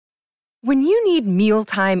When you need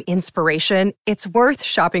mealtime inspiration, it's worth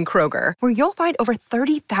shopping Kroger, where you'll find over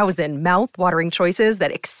 30,000 mouth-watering choices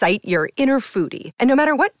that excite your inner foodie. And no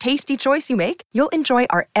matter what tasty choice you make, you'll enjoy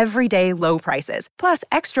our everyday low prices, plus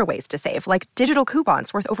extra ways to save, like digital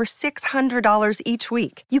coupons worth over $600 each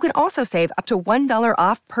week. You can also save up to $1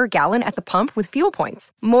 off per gallon at the pump with fuel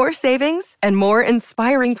points. More savings and more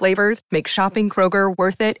inspiring flavors make shopping Kroger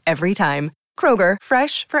worth it every time. Kroger,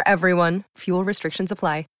 fresh for everyone. Fuel restrictions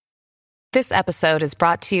apply. This episode is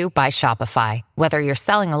brought to you by Shopify. Whether you're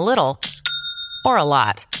selling a little or a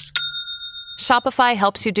lot, Shopify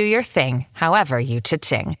helps you do your thing, however you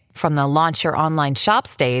cha-ching. From the launch your online shop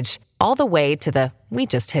stage, all the way to the we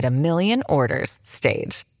just hit 1 million orders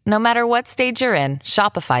stage. No matter what stage you're in,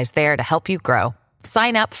 Shopify's there to help you grow.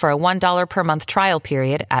 Sign up for a $1 per month trial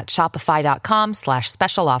period at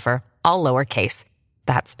shopify.com/special offer, all lowercase.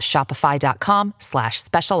 That's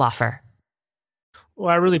shopify.com/special offer. Well,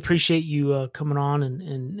 I really appreciate you coming on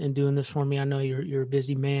and doing this for me. I know you're a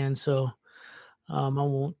busy man, so I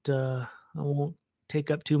won't take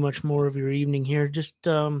up too much more of your evening here. Just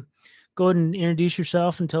go ahead and introduce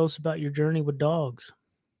yourself and tell us about your journey with dogs.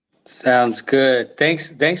 Sounds good.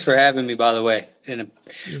 Thanks for having me, by the way, and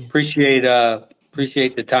appreciate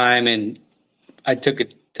the time. And I took a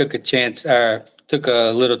chance, took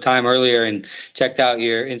a little time earlier and checked out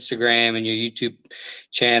your Instagram and your YouTube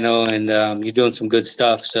channel, and you're doing some good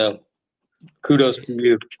stuff. So kudos to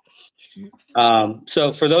you.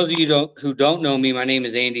 So for those of you who don't know me, my name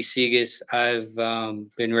is Andy Seguss. I've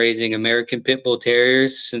been raising American Pit Bull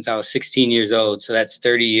Terriers since I was 16 years old. So that's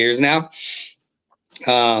 30 years now.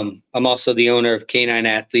 I'm also the owner of Canine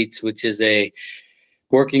Athletes, which is a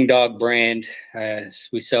working dog brand.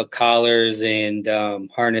 We sell collars and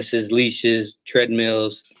harnesses, leashes,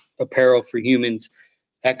 treadmills, apparel for humans,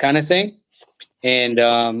 that kind of thing. And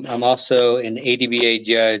I'm also an ADBA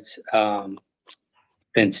judge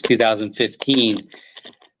since 2015.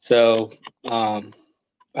 So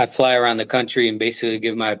I fly around the country and basically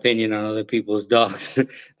give my opinion on other people's dogs,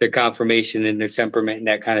 their conformation and their temperament and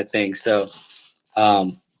that kind of thing. So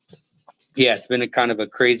yeah, it's been a kind of a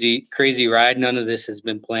crazy ride. None of this has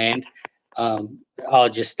been planned. All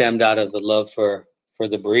just stemmed out of the love for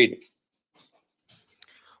the breed.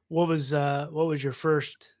 What was your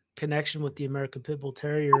first connection with the American Pit Bull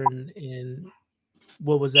Terrier, and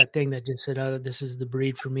what was that thing that just said, "Oh, this is the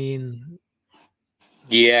breed for me"? And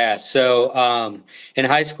yeah, so in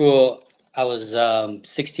high school, I was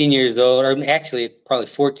 16 years old, or actually probably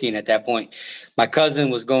 14 at that point. My cousin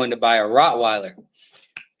was going to buy a Rottweiler.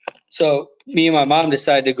 So me and my mom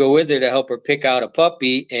decided to go with her to help her pick out a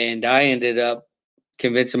puppy, and I ended up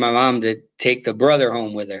convincing my mom to take the brother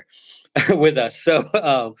home with her, with us. So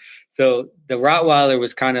the Rottweiler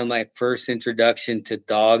was kind of my first introduction to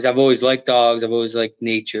dogs. I've always liked dogs. I've always liked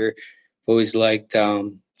nature. I've always liked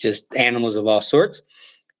just animals of all sorts.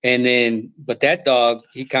 But that dog,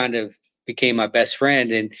 he kind of became my best friend,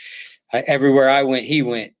 and everywhere I went, he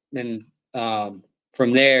went. And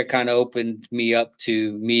from there, kind of opened me up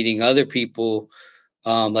to meeting other people,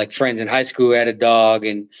 like friends in high school who had a dog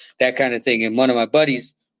and that kind of thing. And one of my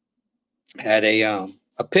buddies had a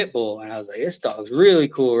pit bull, and I was like, this dog's really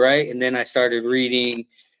cool, right? And then I started reading.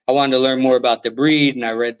 I wanted to learn more about the breed, and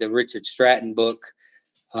I read the Richard Stratton book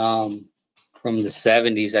from the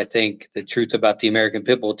 70s, I think, The Truth About the American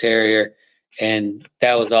Pit Bull Terrier. And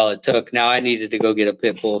that was all it took. Now I needed to go get a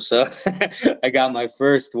pit bull. So I got my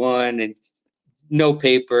first one, and no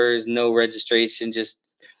papers, no registration, just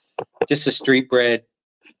a street bred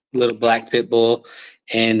little black pit bull.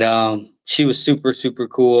 And she was super, super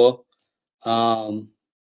cool.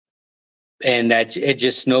 And that it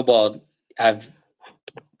just snowballed.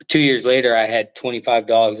 2 years later, I had 25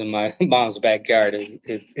 dogs in my mom's backyard.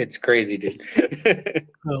 It's crazy, dude.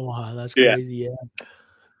 Oh wow, that's crazy. Yeah.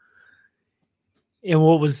 And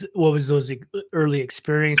what was those early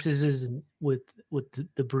experiences with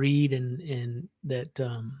the breed and that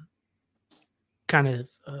kind of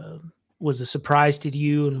was a surprise to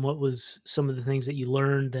you, and what was some of the things that you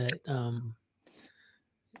learned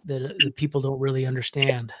that people don't really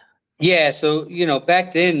understand? Yeah, so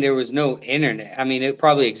back then there was no internet. I mean, it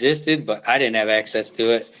probably existed, but I didn't have access to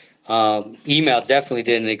it. Email definitely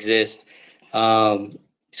didn't exist.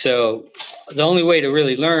 So the only way to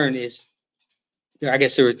really learn is, I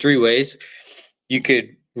guess there were three ways. You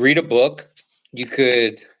could read a book. You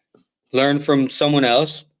could learn from someone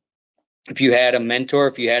else. If you had a mentor,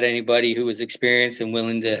 if you had anybody who was experienced and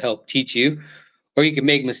willing to help teach you, or you could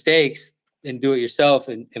make mistakes and do it yourself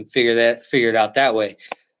and figure it out that way.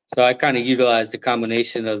 So I kind of utilized the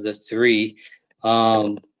combination of the three.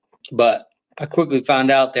 But I quickly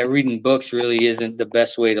found out that reading books really isn't the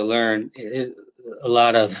best way to learn. A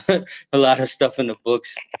lot of a lot of stuff in the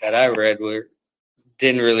books that I read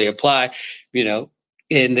didn't really apply, you know.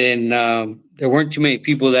 And then there weren't too many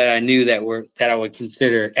people that I knew that I would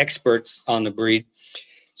consider experts on the breed.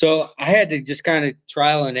 So I had to just kind of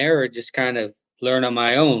trial and error, just kind of learn on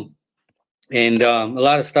my own. And a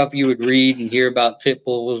lot of stuff you would read and hear about pit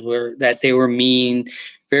bulls were that they were mean,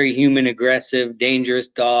 very human aggressive, dangerous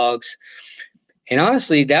dogs. And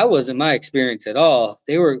honestly, that wasn't my experience at all.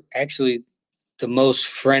 They were actually the most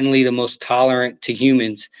friendly, the most tolerant to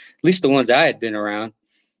humans, at least the ones I had been around.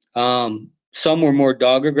 Some were more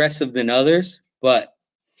dog aggressive than others, but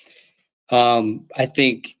I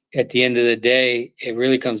think at the end of the day, it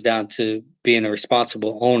really comes down to being a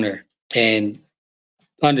responsible owner and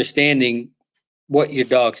understanding what your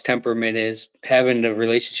dog's temperament is, having a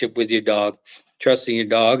relationship with your dog, trusting your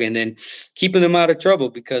dog, and then keeping them out of trouble,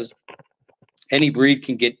 because any breed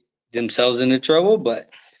can get themselves into trouble,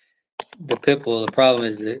 but the pit bull, the problem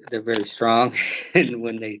is that they're very strong, and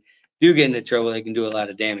when they do get into trouble, they can do a lot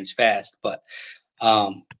of damage fast. But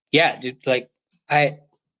yeah, dude, like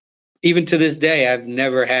even to this day, I've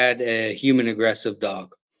never had a human aggressive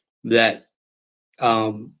dog that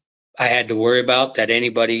I had to worry about, that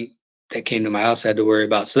anybody that came to my house had to worry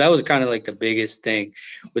about. So that was kind of like the biggest thing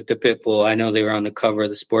with the pit bull. I know they were on the cover of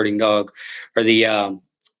the Sporting Dog or the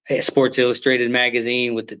Sports Illustrated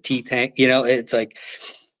magazine with the T-tank. You know, it's like,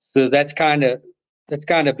 so that's kind of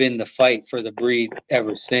been the fight for the breed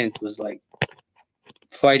ever since, was like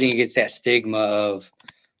fighting against that stigma of,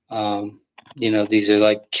 these are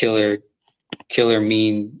like killer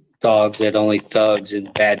mean dogs that only thugs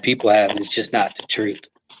and bad people have. And it's just not the truth.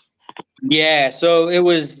 Yeah, so it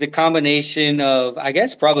was the combination of, I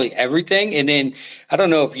guess, probably everything. And then I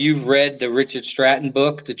don't know if you've read the Richard Stratton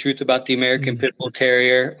book, The Truth About the American Pit Bull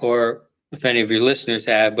Terrier, or if any of your listeners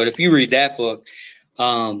have. But if you read that book,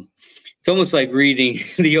 it's almost like reading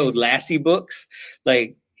the old Lassie books.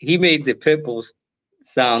 Like, he made the pit bulls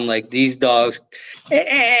sound like these dogs.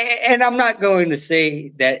 And I'm not going to say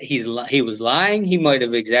that he was lying. He might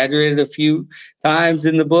have exaggerated a few times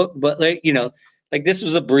in the book, but like this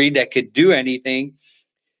was a breed that could do anything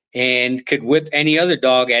and could whip any other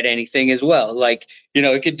dog at anything as well. Like,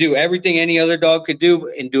 it could do everything any other dog could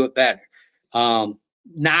do and do it better.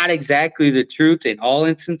 Not exactly the truth in all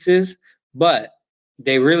instances, but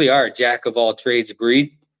they really are a jack of all trades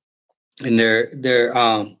breed. And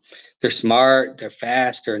they're smart, they're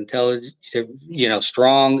fast, they're intelligent, they're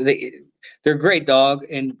strong. They're a great dog.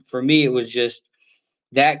 And for me, it was just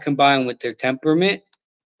that combined with their temperament.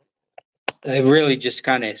 It really just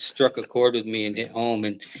kind of struck a chord with me and hit home.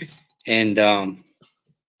 And I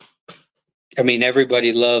mean,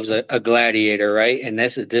 everybody loves a gladiator, right? And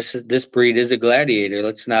this breed is a gladiator.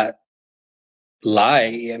 Let's not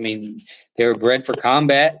lie. I mean, they were bred for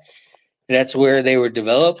combat. That's where they were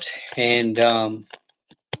developed, and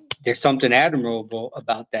there's something admirable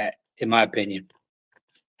about that, in my opinion.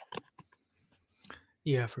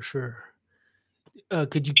 Yeah, for sure.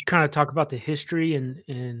 Could you kind of talk about the history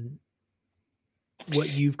and what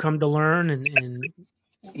you've come to learn, and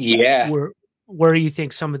yeah, where you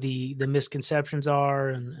think some of the misconceptions are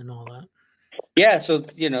and all that? Yeah, so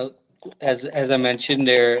as I mentioned,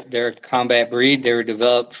 they're a combat breed. They were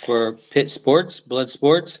developed for pit sports, blood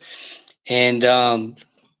sports, and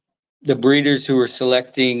the breeders who were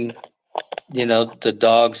selecting, the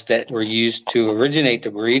dogs that were used to originate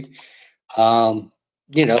the breed,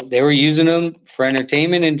 they were using them for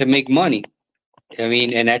entertainment and to make money. I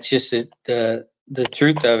mean, and that's just the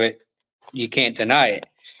truth of it. You can't deny it.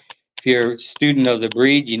 If you're a student of the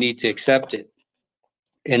breed, you need to accept it.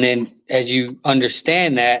 And then as you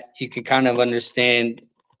understand that, you can kind of understand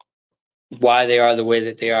why they are the way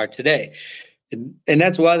that they are today. And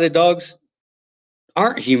that's why the dogs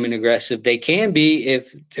aren't human aggressive. They can be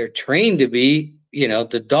if they're trained to be.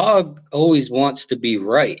 The dog always wants to be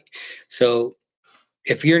right. So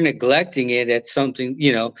if you're neglecting it, that's something,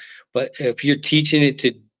 but if you're teaching it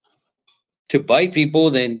to bite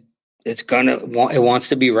people, then it wants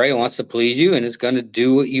to be right, it wants to please you, and it's going to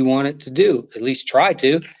do what you want it to do, at least try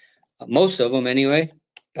to. Most of them anyway.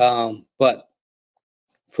 But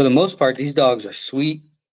for the most part, these dogs are sweet.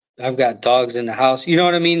 I've got dogs in the house. You know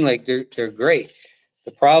what I mean? Like, they're great.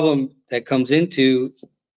 The problem that comes into,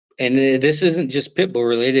 and this isn't just pit bull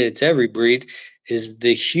related, it's every breed, is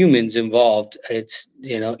the humans involved. It's,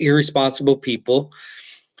 irresponsible people.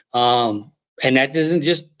 And that doesn't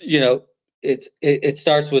just, it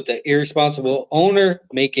starts with the irresponsible owner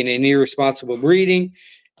making an irresponsible breeding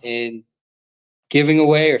and giving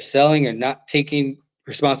away or selling or not taking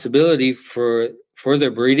responsibility for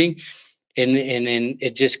their breeding. and then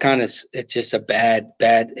it just it's just a bad,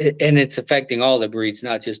 and it's affecting all the breeds,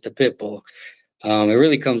 not just the pit bull. It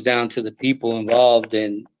really comes down to the people involved,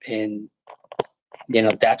 and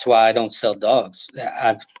that's why I don't sell dogs.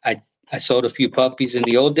 I sold a few puppies in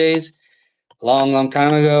the old days, long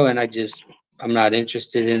time ago, and I'm not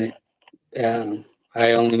interested in it.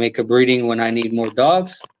 I only make a breeding when I need more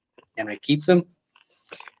dogs, and I keep them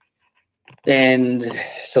and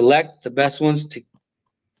select the best ones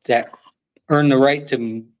that earn the right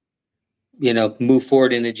to move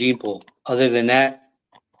forward in the gene pool. Other than that,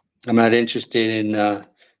 I'm not interested in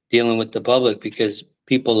dealing with the public because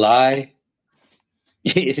people lie.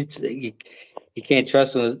 You can't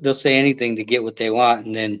trust them. They'll say anything to get what they want,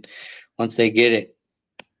 and then once they get it,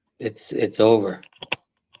 it's over.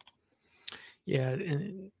 Yeah,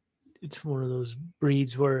 and it's one of those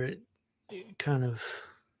breeds where it kind of,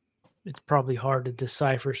 it's probably hard to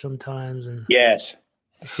decipher sometimes, and yes,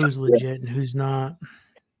 who's legit and who's not.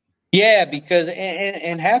 Yeah, because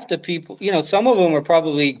and half the people, some of them are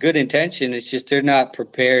probably good intention. It's just they're not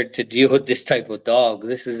prepared to deal with this type of dog.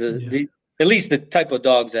 This is at least the type of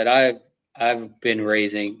dogs that I've been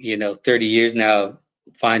raising, 30 years now,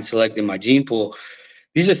 fine selecting my gene pool.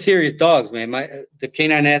 These are serious dogs, man. The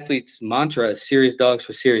Canine Athlete's mantra is serious dogs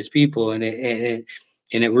for serious people, and it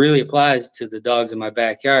really applies to the dogs in my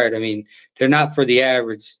backyard. I mean, they're not for the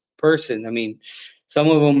average person. I mean, some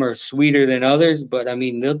of them are sweeter than others, but I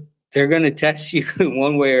mean, they're going to test you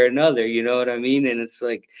one way or another. You know what I mean? And it's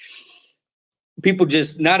like people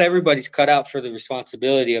not everybody's cut out for the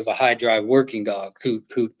responsibility of a high drive working dog who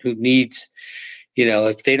needs,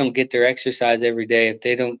 if they don't get their exercise every day, if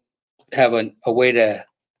they don't have a way to,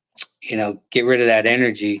 get rid of that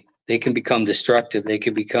energy, they can become destructive. They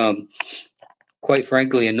can become, quite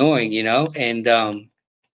frankly, annoying, and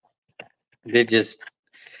they're just,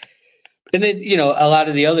 and then, a lot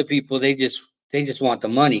of the other people, they just want the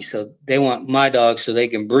money. So they want my dogs so they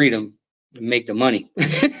can breed them and make the money.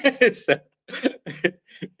 It's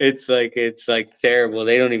like terrible.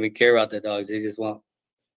 They don't even care about the dogs. They just want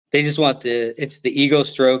it's the ego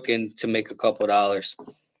stroke and to make a couple dollars.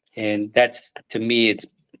 And that's, to me,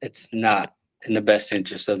 it's not in the best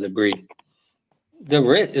interest of the breed.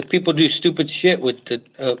 The people do stupid shit with the,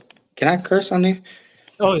 can I curse on there?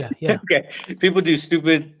 Oh yeah. Okay. People do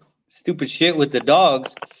stupid shit with the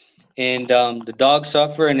dogs, and the dogs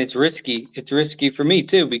suffer, and it's risky. It's risky for me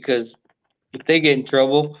too, because if they get in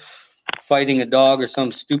trouble fighting a dog or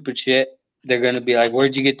some stupid shit, they're gonna be like,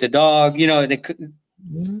 "Where'd you get the dog?" And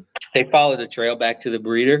they follow the trail back to the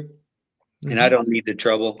breeder, and I don't need the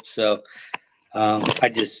trouble. So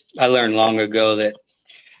I learned long ago that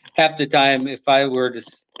half the time, if I were to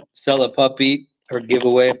sell a puppy or give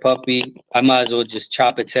away a puppy, I might as well just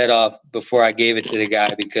chop its head off before I gave it to the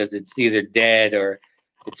guy, because it's either dead or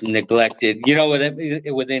it's neglected.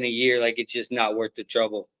 Within a year, like, it's just not worth the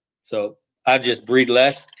trouble. So I just breed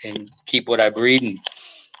less and keep what I breed and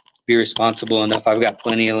be responsible enough. I've got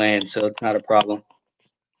plenty of land, so it's not a problem.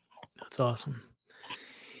 That's awesome.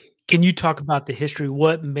 Can you talk about the history?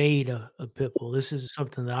 What made a pit bull? This is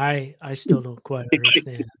something that I still don't quite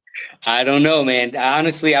understand. I don't know, man.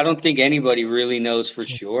 Honestly, I don't think anybody really knows for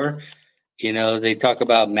sure. They talk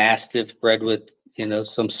about Mastiff bred with,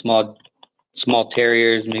 some small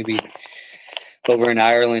terriers, maybe over in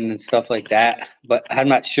Ireland and stuff like that. But I'm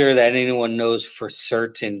not sure that anyone knows for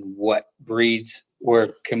certain what breeds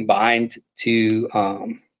were combined to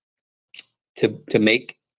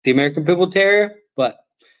make the American Pit Bull Terrier. But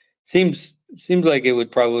seems like it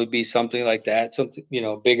would probably be something like that. Something,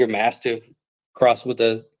 bigger Mastiff crossed with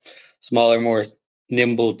a smaller, more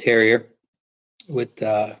nimble Terrier. With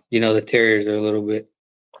the Terriers are a little bit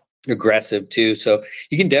aggressive too, so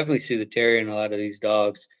you can definitely see the Terrier in a lot of these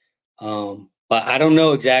dogs. But I don't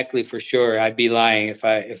know exactly for sure. I'd be lying if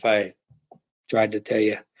I tried to tell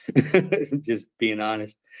you. Just being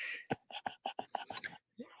honest.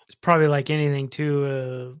 It's probably like anything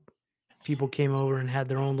too. People came over and had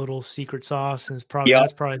their own little secret sauce, and that's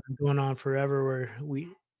probably been going on forever. Where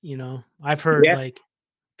I've heard like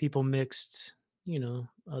people mixed,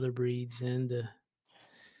 other breeds in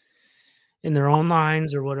their own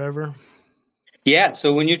lines or whatever. Yeah.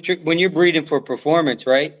 So when you're breeding for performance,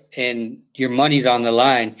 right, and your money's on the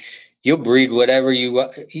line, you'll breed whatever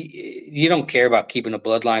you don't care about keeping a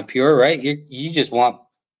bloodline pure, right? You just want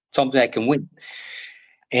something that can win.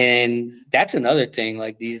 And that's another thing.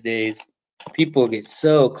 Like, these days, people get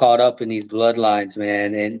so caught up in these bloodlines,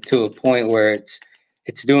 man, and to a point where it's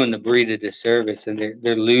doing the breed a disservice, and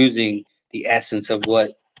they're losing the essence of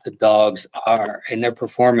what the dogs are. And they're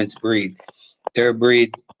performance breed. They're a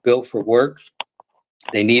breed built for work.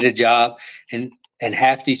 They need a job, and And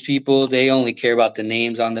half these people, they only care about the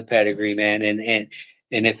names on the pedigree, man. And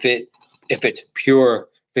if it's pure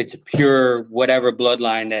whatever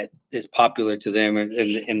bloodline that is popular to them,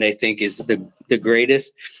 and they think is the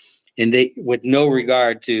greatest, and they, with no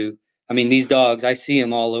regard to, I mean, these dogs, I see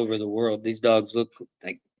them all over the world. These dogs look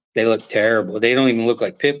like, they look terrible. They don't even look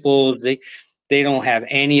like pit bulls. They don't have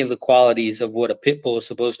any of the qualities of what a pit bull is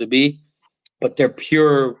supposed to be, but they're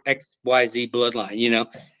pure XYZ bloodline, you know?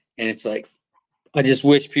 And it's like, I just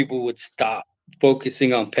wish people would stop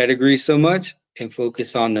focusing on pedigree so much and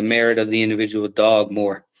focus on the merit of the individual dog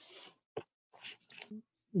more.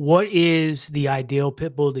 What is the ideal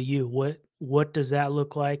pit bull to you? What does that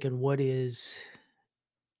look like, and what is,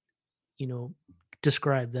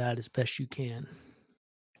 describe that as best you can.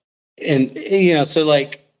 And so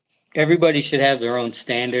like everybody should have their own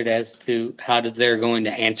standard as to how they're going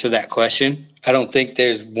to answer that question. I don't think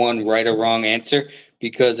there's one right or wrong answer,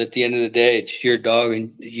 because at the end of the day, it's your dog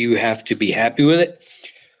and you have to be happy with it.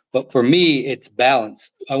 But for me, it's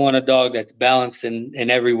balance. I want a dog that's balanced in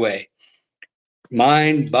every way: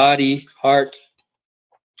 mind, body, heart,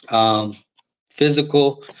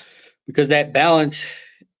 physical, because that balance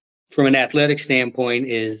from an athletic standpoint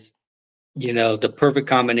is, the perfect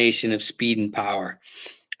combination of speed and power.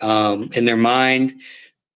 In their mind,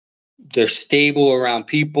 they're stable around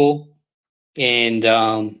people, and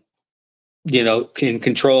can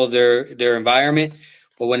control their environment.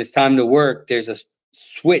 But when it's time to work, there's a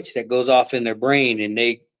switch that goes off in their brain, and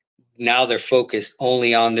they're focused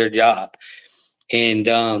only on their job. And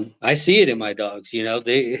I see it in my dogs.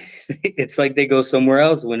 They it's like they go somewhere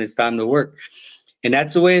else when it's time to work, and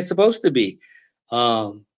that's the way it's supposed to be.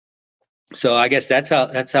 So I guess that's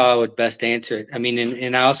how I would best answer it. I mean,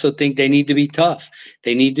 and I also think they need to be tough.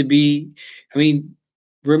 They need to be, I mean,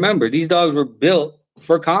 remember, these dogs were built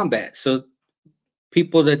for combat. So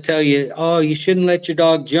people that tell you, oh, you shouldn't let your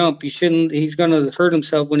dog jump, he's going to hurt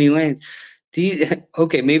himself when he lands.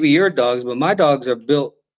 Okay, maybe your dogs, but my dogs are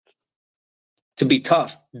built to be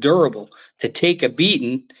tough, durable, to take a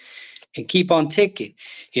beating and keep on ticking.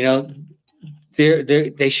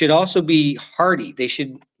 They should also be hardy.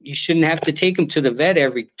 You shouldn't have to take them to the vet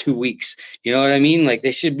every 2 weeks. You know what I mean? Like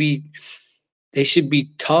they should be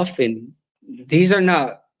tough, and these are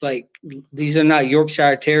not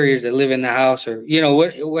Yorkshire Terriers that live in the house, or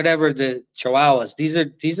whatever the Chihuahuas.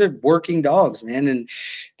 These are working dogs, man, and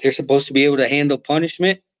they're supposed to be able to handle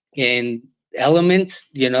punishment and elements,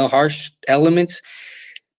 harsh elements.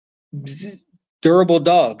 Durable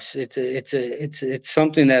dogs. It's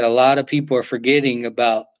something that a lot of people are forgetting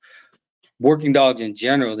about working dogs in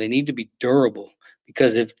general. They need to be durable,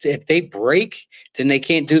 because if they break, then they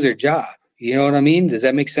can't do their job. You know what I mean? Does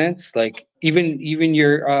that make sense? Like even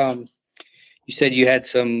your you said you had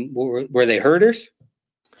some, were they herders?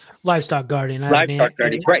 Livestock guardian. Livestock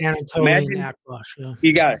guardian, right? Imagine,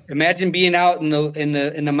 you got it. Imagine being out in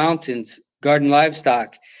the mountains guarding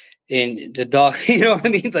livestock, and the dog, you know what I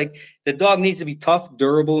mean? Like the dog needs to be tough,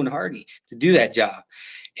 durable, and hardy to do that job.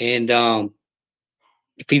 And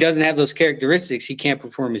if he doesn't have those characteristics, he can't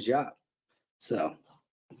perform his job. So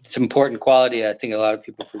it's an important quality I think a lot of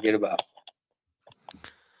people forget about.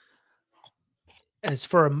 As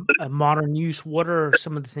for a modern use, what are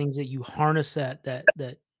some of the things that you harness that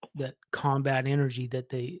combat energy that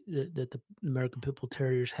the American Pit Bull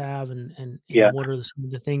Terriers have, and what are some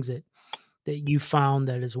of the things that you found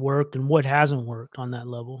that has worked, and what hasn't worked on that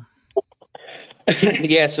level?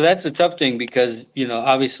 Yeah, so that's a tough thing, because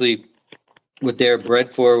obviously what they're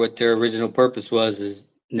bred for, what their original purpose was, is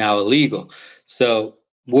now illegal. So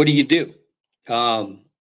what do you do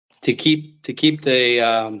to keep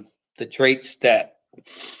the traits that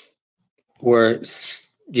were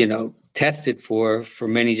tested for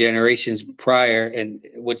many generations prior, and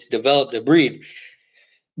which developed a breed?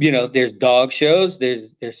 There's dog shows, there's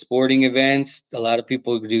sporting events. A lot of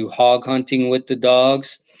people do hog hunting with the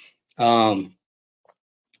dogs.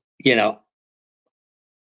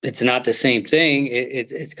 It's not the same thing.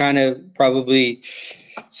 It's kind of probably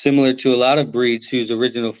similar to a lot of breeds whose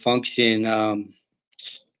original function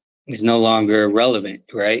is no longer relevant,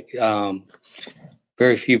 right?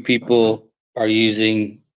 Very few people are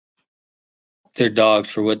using their dogs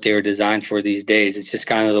for what they were designed for these days. It's just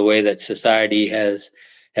kind of the way that society has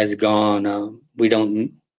gone.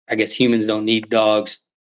 I guess humans don't need dogs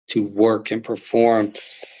to work and perform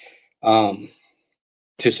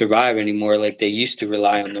to survive anymore, like they used to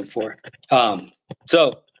rely on them for.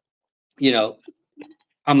 So,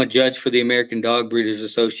 I'm a judge for the American Dog Breeders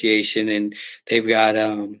Association, and they've got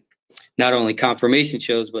not only conformation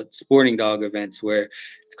shows, but sporting dog events where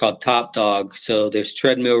it's called Top Dog. So there's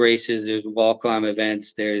treadmill races, there's wall climb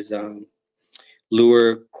events, there's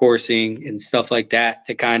lure coursing and stuff like that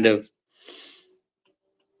to kind of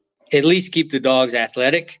at least keep the dogs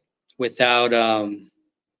athletic without,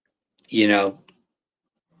 you know,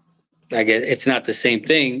 I guess it's not the same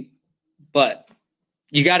thing, but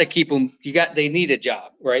you got to keep them, they need a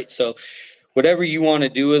job, right? So whatever you want to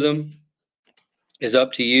do with them is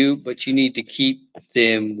up to you, but you need to keep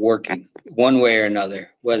them working one way or another,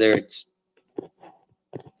 whether it's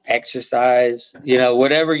exercise,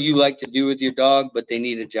 whatever you like to do with your dog, but they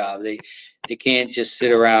need a job. They can't just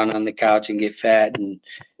sit around on the couch and get fat,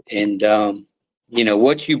 and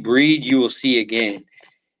what you breed, you will see again.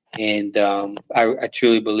 And I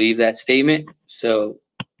truly believe that statement. So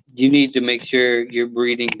you need to make sure you're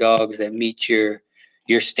breeding dogs that meet your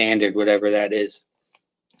standard, whatever that is.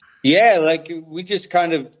 Yeah, like we just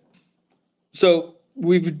kind of, so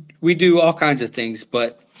we do all kinds of things,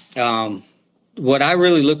 but what I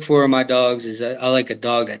really look for in my dogs is I like a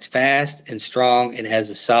dog that's fast and strong and has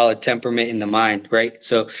a solid temperament in the mind, right?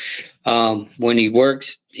 So when he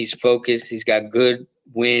works, he's focused, he's got good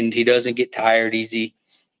wind, he doesn't get tired easy,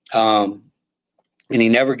 and he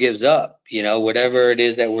never gives up. Whatever it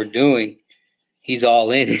is that we're doing, he's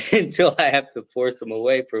all in until I have to force him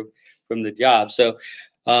away from the job. So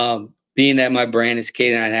being that my brand is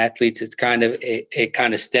Canine Athletes, it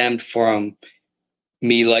kind of stemmed from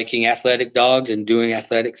me liking athletic dogs and doing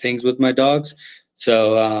athletic things with my dogs.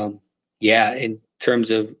 So in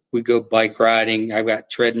terms of, we go bike riding, I've got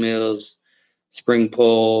treadmills, spring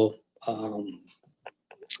pole,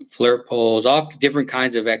 flirt poles, all different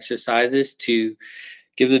kinds of exercises to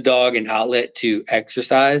give the dog an outlet to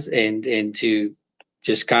exercise and to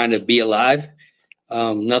just kind of be alive.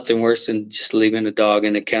 Nothing worse than just leaving a dog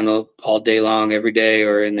in a kennel all day long, every day,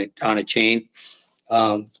 or on a chain,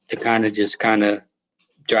 to kind of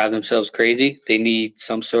drive themselves crazy. They need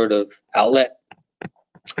some sort of outlet.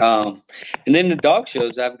 And then the dog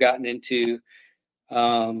shows I've gotten into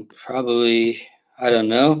probably, I don't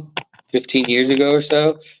know, 15 years ago or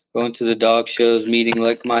so, going to the dog shows, meeting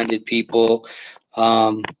like-minded people,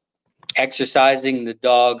 exercising the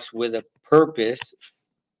dogs with a purpose,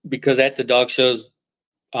 because at the dog shows,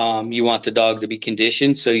 you want the dog to be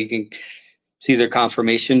conditioned so you can see their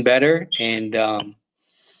conformation better. And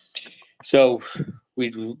so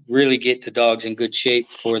we'd really get the dogs in good shape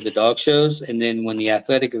for the dog shows. And then when the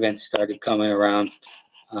athletic events started coming around,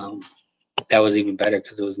 that was even better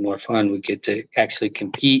because it was more fun. We get to actually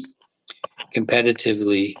compete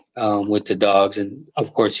competitively with the dogs. And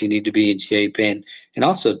of course, you need to be in shape. And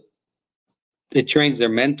also, it trains their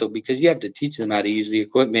mental, because you have to teach them how to use the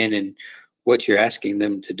equipment and what you're asking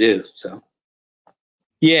them to do. So,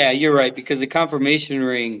 yeah, you're right, because the conformation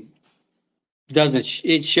ring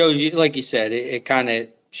it shows you, like you said, it kind of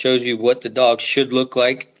shows you what the dog should look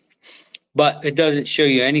like, but it doesn't show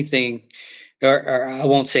you anything, or I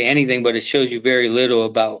won't say anything, but it shows you very little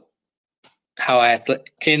about how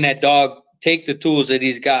can that dog take the tools that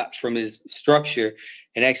he's got from his structure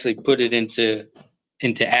and actually put it into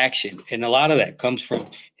action. And a lot of that comes from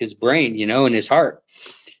his brain, and his heart.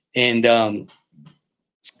 And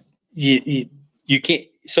you can't.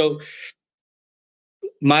 So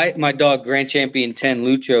my dog, Grand Champion 10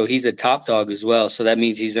 Lucho, he's a top dog as well. So that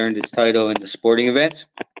means he's earned his title in the sporting events.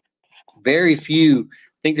 Very few.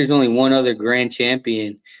 I think there's only one other Grand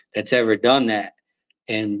Champion that's ever done that,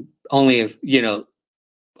 and only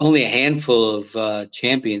a handful of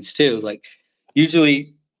champions too. Like,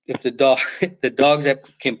 usually, if the dogs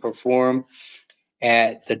that can perform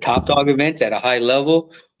at the top dog events at a high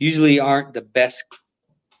level usually aren't the best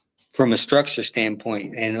from a structure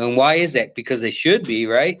standpoint. And why is that? Because they should be,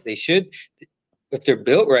 right? They should, if they're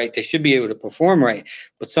built right, they should be able to perform right.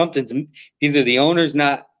 But something's, either the owner's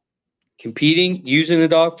not competing, using the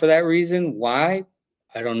dog for that reason. Why?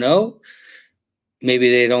 I don't know. Maybe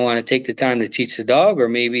they don't want to take the time to teach the dog, or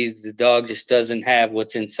maybe the dog just doesn't have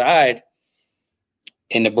what's inside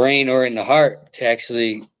in the brain or in the heart to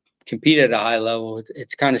actually compete at a high level.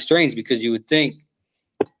 It's kind of strange, because you would think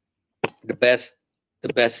the best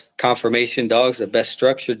conformation dogs, the best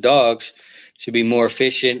structured dogs, should be more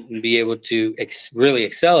efficient and be able to really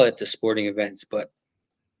excel at the sporting events. But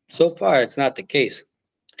so far, it's not the case.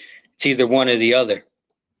 It's either one or the other.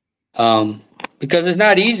 Because it's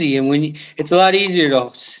not easy, and it's a lot easier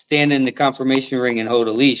to stand in the conformation ring and hold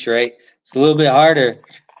a leash, right? It's a little bit harder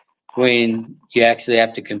when you actually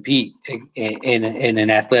have to compete in an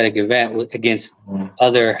athletic event against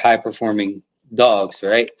other high-performing dogs,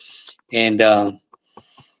 right? And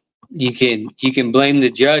you can blame the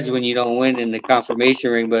judge when you don't win in the conformation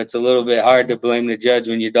ring, but it's a little bit hard to blame the judge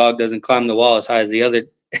when your dog doesn't climb the wall as high as the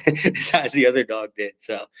other dog did.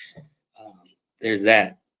 So there's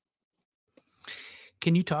that.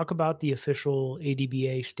 Can you talk about the official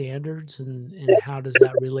ADBA standards and how does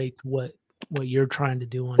that relate to what you're trying to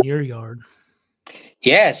do on your yard?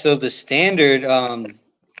 Yeah, so the standard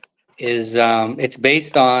is it's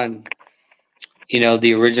based on, you know,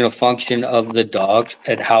 the original function of the dog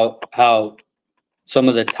and how some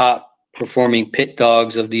of the top performing pit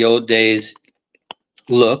dogs of the old days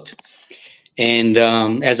looked. And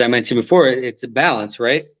as I mentioned before, it's a balance,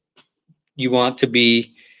 right? You want to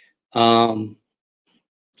be um,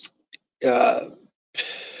 uh,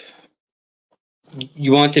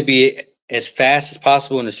 you want to be as fast as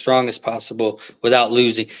possible and as strong as possible without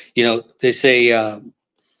losing. You know, they say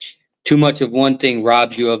too much of one thing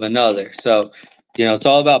robs you of another. So, you know, it's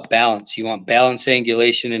all about balance. You want balanced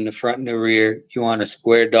angulation in the front and the rear. You want a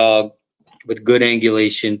square dog with good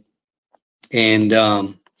angulation, and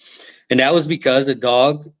that was because a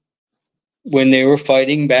dog, when they were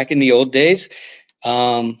fighting back in the old days,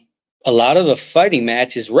 um, a lot of the fighting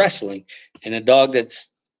match is wrestling, and a dog that's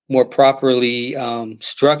more properly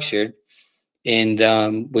structured and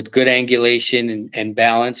with good angulation and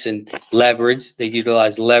balance and leverage. They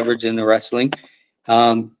utilize leverage in the wrestling,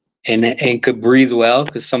 and could breathe well,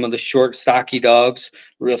 because some of the short, stocky dogs,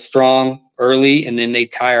 real strong early, and then they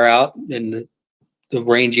tire out. And the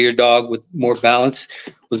rangier dog with more balance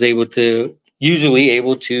was usually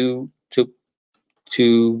able to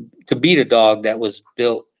beat a dog that was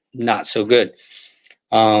built not so good.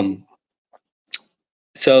 Um,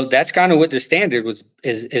 so that's kind of what the standard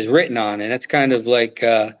is written on, and that's kind of like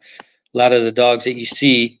a lot of the dogs that you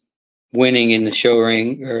see winning in the show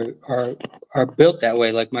ring are built that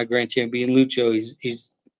way. Like my Grand Champion Lucho, he's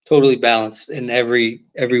totally balanced in every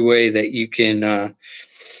way that you can.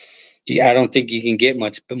 I don't think you can get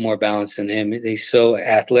much more balance than him. He's so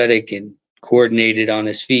athletic and coordinated on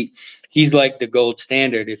his feet. He's like the gold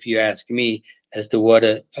standard, if you ask me, as to what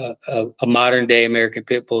a modern day American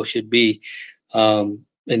Pit Bull should be,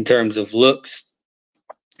 in terms of looks,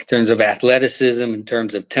 in terms of athleticism, in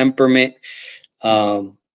terms of temperament.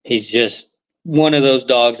 He's just one of those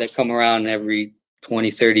dogs that come around every 20,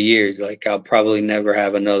 30 years. Like, I'll probably never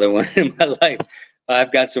have another one in my life.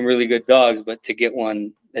 I've got some really good dogs, but to get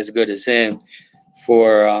one as good as him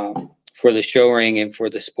for the show ring and for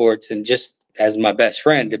the sports, and just as my best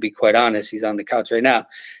friend, to be quite honest, he's on the couch right now.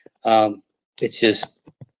 It's just,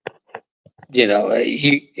 you know,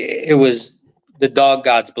 it was the dog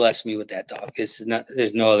gods blessed me with that dog.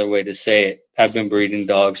 There's no other way to say it. I've been breeding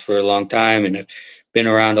dogs for a long time, and I've been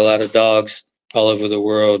around a lot of dogs all over the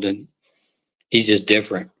world, and he's just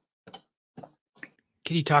different.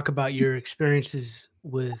 Can you talk about your experiences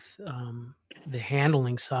with the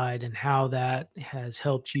handling side and how that has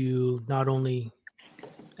helped you not only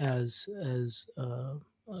as a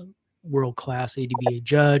world-class ADBA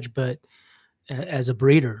judge, but as a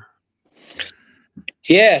breeder?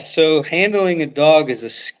 Yeah, so handling a dog is a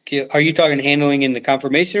skill. Are you talking handling in the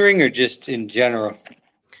conformation ring or just in general?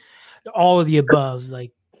 All of the above,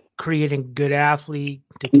 like creating a good athlete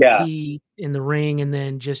to compete in the ring, and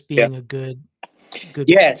then just being a good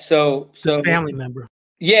so family member.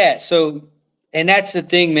 Yeah, so, and that's the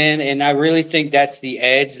thing, man, and I really think that's the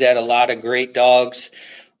edge that a lot of great dogs,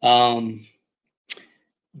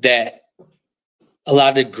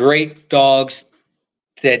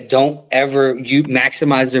 that don't ever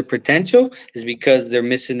maximize their potential, is because they're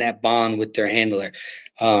missing that bond with their handler.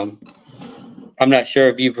 I'm not sure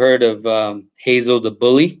if you've heard of Hazel the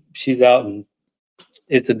Bully.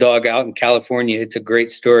 It's a dog out in California. It's a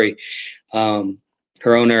great story.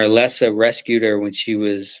 Her owner, Alessa, rescued her when she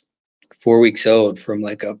was 4 weeks old from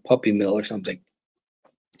like a puppy mill or something.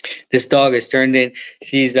 This dog has turned in.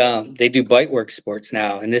 They do bite work sports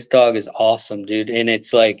now, and this dog is awesome, dude. And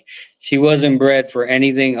it's like, she wasn't bred for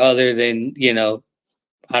anything other than, you know,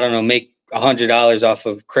 I don't know, make $100 off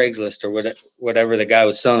of Craigslist or whatever the guy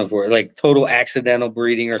was selling it for, like total accidental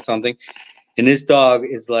breeding or something. And this dog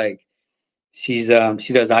is like, she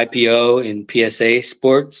does IPO and PSA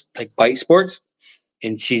sports, like bite sports,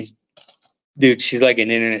 and she's like an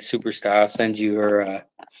internet superstar. I'll send you her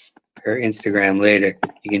Instagram later.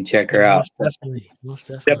 You can check her out. Most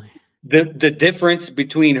definitely. The difference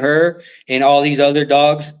between her and all these other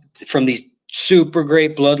dogs from these super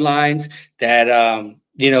great bloodlines that,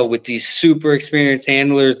 you know, with these super experienced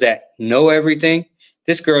handlers that know everything.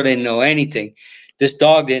 This girl didn't know anything. This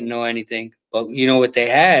dog didn't know anything. But you know what they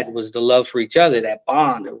had was the love for each other, that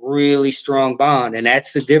bond, a really strong bond. And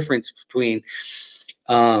that's the difference between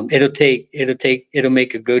it'll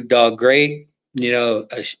make a good dog great, you know,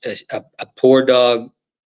 a poor dog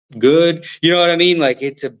good. You know what I mean? Like,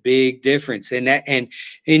 it's a big difference. And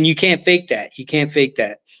you can't fake that. You can't fake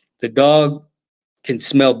that. The dog can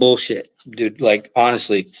smell bullshit, dude. Like,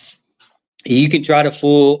 honestly, you can try to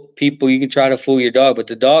fool people, you can try to fool your dog, but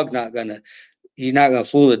the dog's not gonna, you're not gonna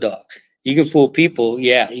fool the dog. You can fool people,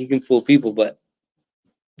 yeah, you can fool people, but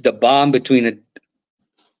the bond between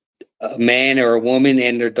a man or a woman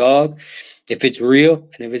and their dog, if it's real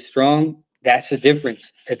and if it's strong, that's a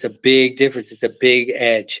difference. It's a big difference. It's a big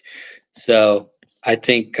edge. So I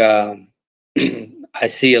think I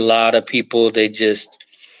see a lot of people, they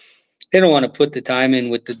don't want to put the time in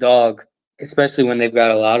with the dog, especially when they've got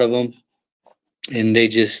a lot of them, and they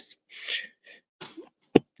just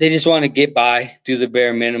want to get by, do the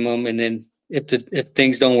bare minimum, and then if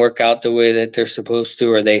things don't work out the way that they're supposed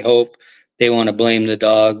to, or they hope, they want to blame the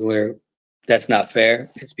dog, where that's not fair.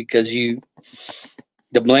 It's because the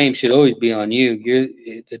blame should always be on you.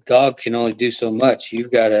 The dog can only do so much.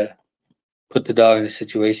 You've got to put the dog in a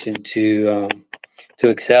situation to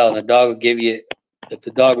excel. And the dog will give you, if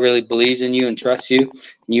the dog really believes in you and trusts you, and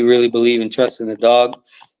you really believe and trust in the dog,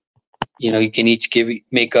 you can each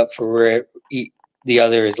make up for where the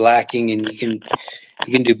other is lacking, and you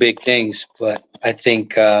can do big things. But I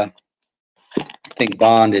think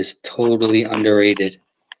bond is totally underrated,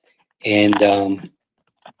 and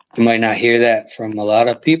you might not hear that from a lot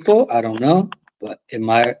of people. I don't know, but in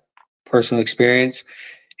my personal experience,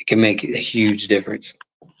 it can make a huge difference.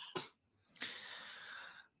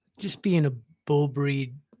 Just being a bull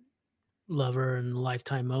breed lover and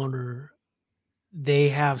lifetime owner, they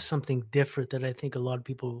have something different that I think a lot of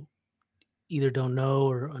people either don't know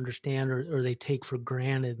or understand, or they take for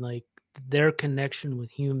granted. Like, their connection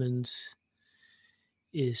with humans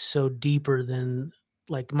is so deeper than,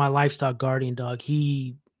 like, my livestock guardian dog.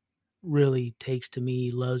 He really takes to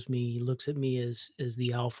me, loves me, he looks at me as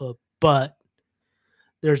the alpha, but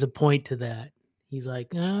there's a point to that. He's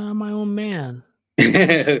like, I'm my own man.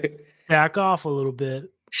 Back off a little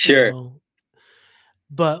bit. Sure.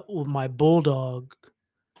 But with my bulldog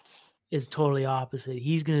is totally opposite.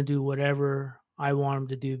 He's going to do whatever I want him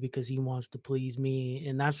to do because he wants to please me.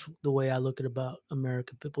 And that's the way I look at about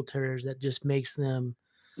American Pit Bull Terriers. That just makes them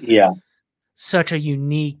such a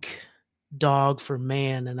unique dog for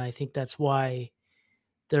man. And I think that's why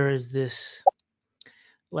there is this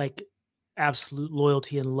like absolute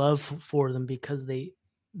loyalty and love for them, because they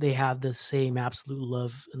have the same absolute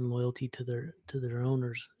love and loyalty to their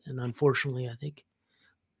owners. And unfortunately, I think,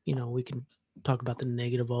 we can talk about the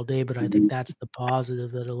negative all day, but I think that's the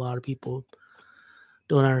positive that a lot of people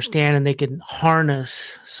don't understand, and they can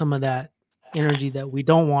harness some of that energy that we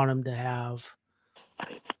don't want them to have.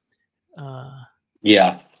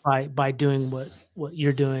 By doing what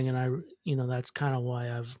you're doing. And that's kind of why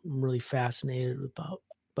I'm really fascinated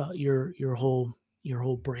about your whole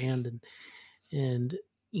brand and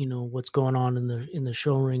what's going on in the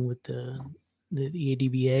show ring with the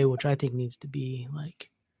ADBA, which I think needs to be like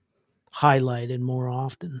highlighted more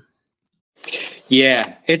often.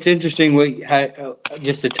 Yeah, it's interesting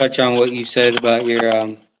just to touch on what you said about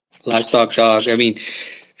your livestock dog. I mean,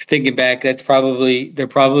 thinking back, they're probably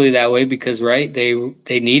that way because, right,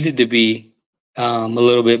 they needed to be a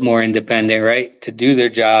little bit more independent, right, to do their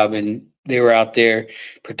job, and they were out there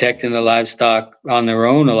protecting the livestock on their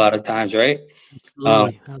own a lot of times, right?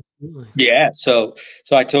 Absolutely. Yeah, so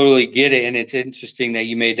I totally get it, and it's interesting that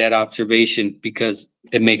you made that observation because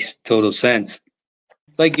it makes total sense.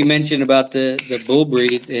 Like you mentioned about the bull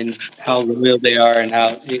breed and how real they are, and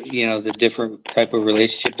how the different type of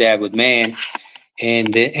relationship they have with man,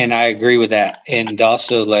 and I agree with that. And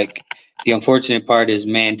also, like, the unfortunate part is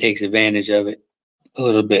man takes advantage of it a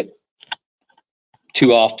little bit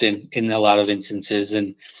too often in a lot of instances,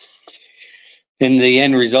 and the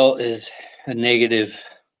end result is a negative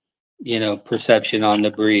perception on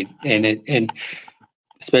the breed, and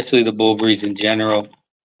especially the bull breeds in general.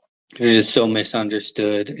 They're just so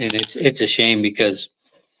misunderstood, and it's a shame because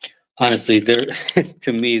honestly, they're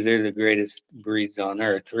to me they're the greatest breeds on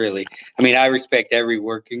earth. Really, I mean, I respect every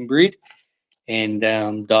working breed, and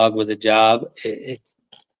dog with a job.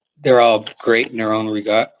 They're all great in their own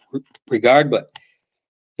regard, but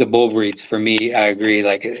the bull breeds, for me, I agree,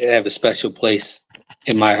 like, they have a special place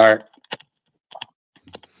in my heart.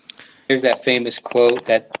 There's that famous quote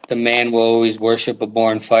that the man will always worship a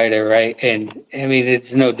born fighter, right? And I mean,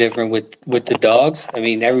 it's no different with the dogs. I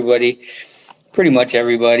mean, pretty much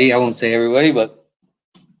everybody, I won't say everybody, but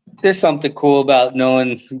there's something cool about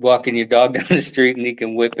knowing, walking your dog down the street and he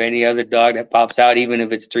can whip any other dog that pops out, even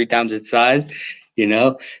if it's 3 times its size,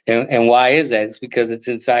 and why is that? It's because it's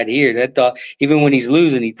inside here. That dog, even when he's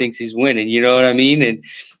losing, he thinks he's winning, you know what I mean? And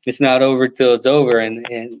it's not over till it's over.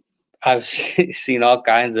 And I've seen all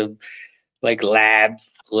kinds of like lab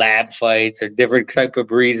fights or different type of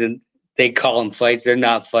breeds, and they call them fights. They're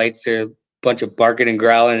not fights. They're a bunch of barking and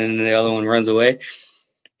growling, and the other one runs away.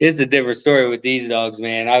 It's a different story with these dogs,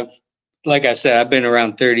 man. Like I said, I've been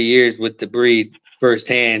around 30 years with the breed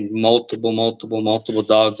firsthand, multiple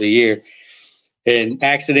dogs a year. And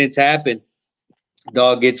accidents happen.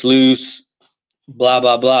 Dog gets loose, blah,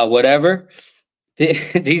 blah, blah, whatever.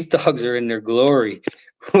 These dogs are in their glory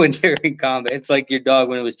when they're in combat. It's like your dog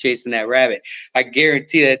when it was chasing that rabbit. I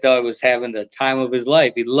guarantee that dog was having the time of his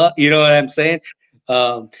life. You know what I'm saying?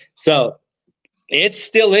 So it's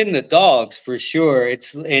still in the dogs for sure.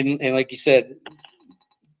 It's and like you said,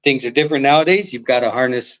 things are different nowadays. You've got to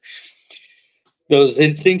harness those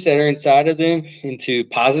instincts that are inside of them into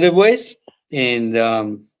positive ways.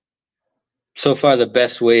 And so far, the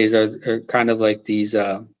best ways are kind of like these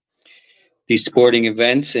sporting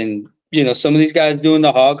events. And, you know, some of these guys doing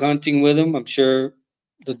the hog hunting with them. I'm sure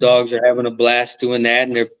the dogs are having a blast doing that,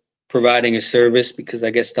 and they're providing a service because I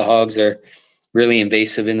guess the hogs are really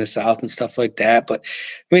invasive in the South and stuff like that. But,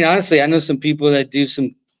 I mean, honestly, I know some people that do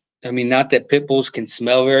some, I mean, not that pit bulls can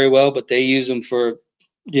smell very well, but they use them for,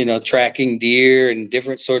 you know, tracking deer and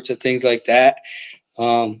different sorts of things like that.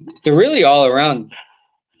 They're really all around.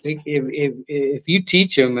 If you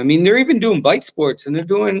teach them, I mean, they're even doing bite sports, and they're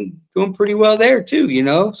doing pretty well there too, you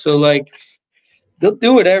know. So like, they'll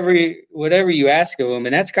do whatever you ask of them,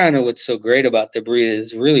 and that's kind of what's so great about the breed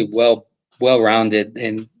is really well rounded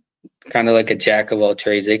and kind of like a jack of all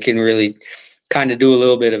trades. They can really kind of do a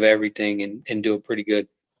little bit of everything and do it pretty good.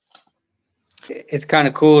 It's kind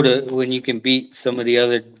of cool when you can beat some of the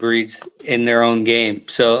other breeds in their own game.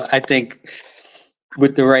 So I think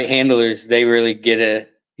with the right handlers, they really get a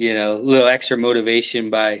little extra motivation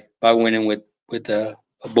by winning with a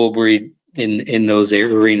bull breed in those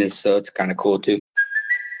arenas. So it's kind of cool too.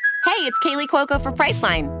 Hey, it's Kaylee Cuoco for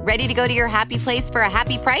Priceline. Ready to go to your happy place for a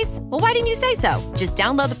happy price? Well, why didn't you say so? Just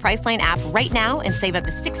download the Priceline app right now and save up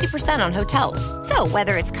to 60% on hotels. So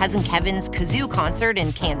whether it's Cousin Kevin's Kazoo Concert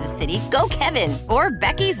in Kansas City, go Kevin, or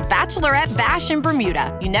Becky's Bachelorette Bash in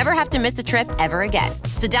Bermuda, you never have to miss a trip ever again.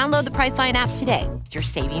 So download the Priceline app today. Your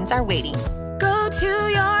savings are waiting. Go to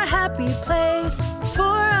your happy place for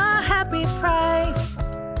a happy price.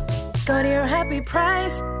 Go to your happy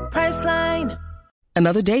price, Priceline.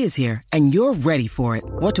 Another day is here, and you're ready for it.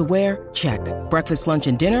 What to wear? Check. Breakfast, lunch,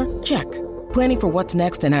 and dinner? Check. Planning for what's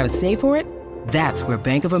next and how to save for it? That's where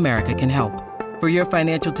Bank of America can help. For your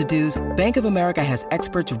financial to-dos, Bank of America has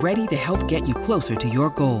experts ready to help get you closer to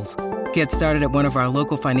your goals. Get started at one of our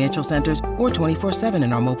local financial centers or 24/7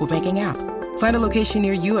 in our mobile banking app. Find a location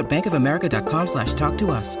near you at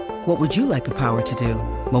bankofamerica.com/talktous. What would you like the power to do?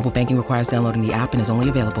 Mobile banking requires downloading the app and is only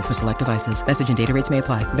available for select devices. Message and data rates may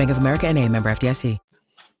apply. Bank of America NA, member FDIC.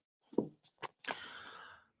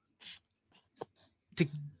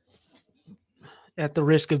 At the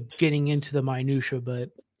risk of getting into the minutia,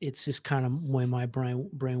 but it's just kind of way my brain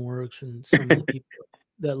works, and some of the people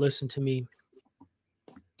that listen to me,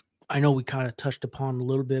 I know we kind of touched upon a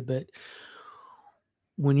little bit, but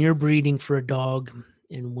when you're breeding for a dog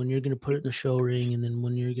and when you're going to put it in the show ring and then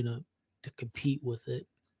when you're going to compete with it,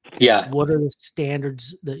 what are the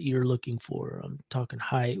standards that you're looking for? I'm talking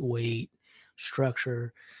height, weight,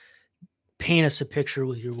 structure. Paint us a picture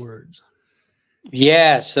with your words.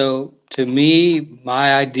 Yeah, so to me,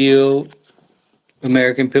 my ideal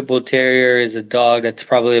American Pit Bull Terrier is a dog that's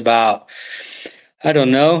probably about, I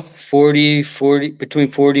don't know, 40, between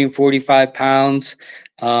 40 and 45 pounds,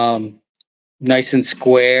 nice and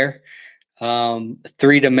square,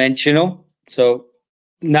 three-dimensional. So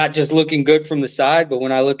not just looking good from the side, but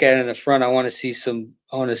when I look at it in the front, I want to see some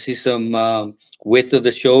width of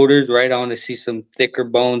the shoulders, right? I want to see some thicker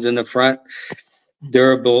bones in the front,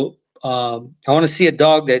 durable. I want to see a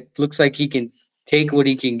dog that looks like he can take what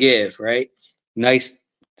he can give, right? Nice,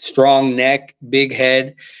 strong neck, big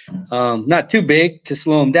head, not too big to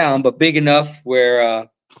slow him down, but big enough where, a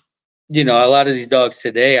lot of these dogs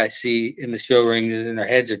today I see in the show rings and their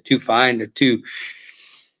heads are too fine. They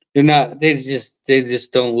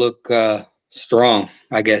just don't look strong,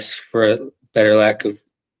 I guess, for a better lack of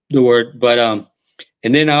the word. But,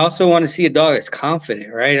 and then I also want to see a dog that's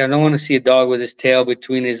confident, right? I don't want to see a dog with his tail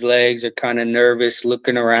between his legs or kind of nervous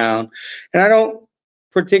looking around. And I don't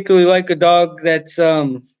particularly like a dog that's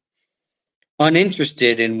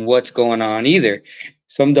uninterested in what's going on either.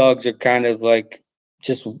 Some dogs are kind of like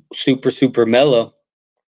just super, super mellow.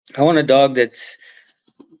 I want a dog that's,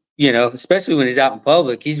 especially when he's out in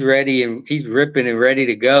public, he's ready and he's ripping and ready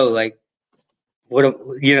to go. Like,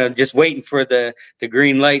 just waiting for the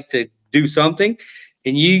green light to do something.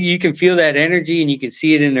 And you can feel that energy and you can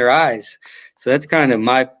see it in their eyes. So that's kind of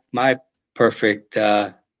my perfect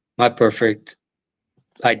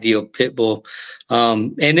ideal pit bull.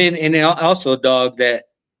 And then also a dog that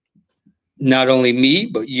not only me,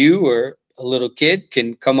 but you or a little kid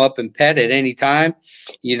can come up and pet at any time.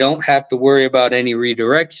 You don't have to worry about any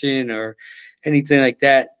redirection or anything like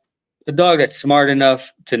that. A dog that's smart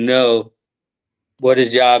enough to know what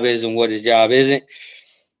his job is and what his job isn't,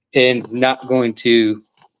 and is not going to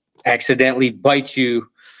accidentally bite you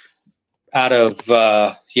out of,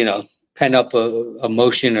 pent up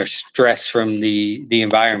emotion or stress from the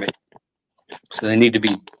environment. So they need to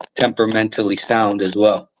be temperamentally sound as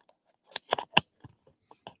well.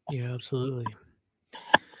 Yeah, absolutely.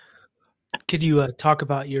 Could you talk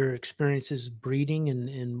about your experiences breeding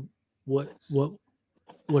and what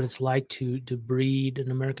it's like to breed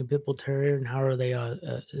an American Pit Bull Terrier, and how are they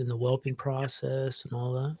in the whelping process and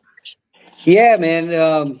all that? Yeah,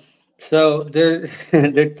 man. So they're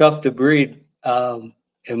they're tough to breed.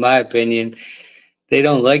 In my opinion, they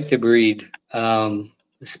don't like to breed.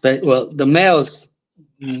 The males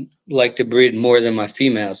like to breed more than my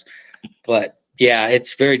females, but yeah,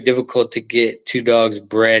 it's very difficult to get two dogs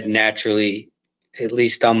bred naturally, at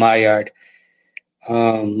least on my yard.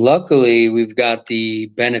 Luckily, we've got the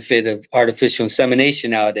benefit of artificial insemination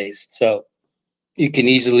nowadays, so you can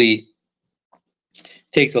easily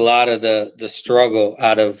take a lot of the struggle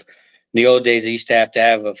out of. In the old days, I used to have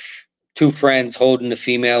two friends holding the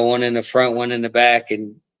female, one in the front, one in the back,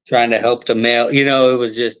 and trying to help the male. It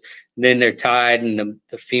was just, then they're tied and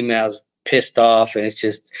the female's pissed off, and it's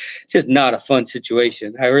just not a fun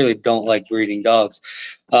situation. I really don't like breeding dogs.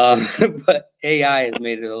 But AI has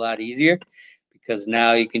made it a lot easier, because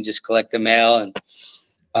now you can just collect the male, and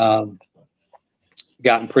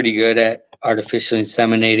gotten pretty good at artificially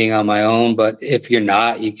inseminating on my own. But if you're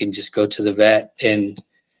not, you can just go to the vet and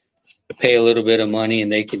pay a little bit of money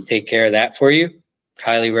and they can take care of that for you.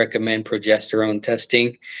 Highly recommend progesterone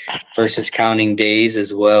testing versus counting days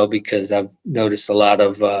as well, because I've noticed a lot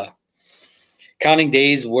of counting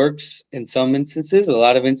days works in some instances, a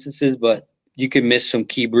lot of instances, but you can miss some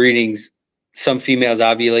key breedings. Some females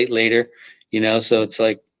ovulate later, so it's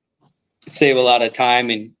like save a lot of time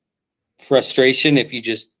and frustration if you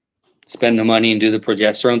just spend the money and do the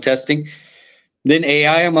progesterone testing. Then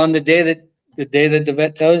AI them on the day that the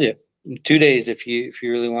vet tells you. 2 days if you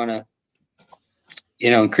really want to,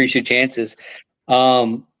 increase your chances.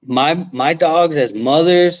 My dogs as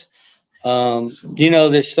mothers,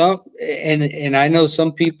 there's some, and I know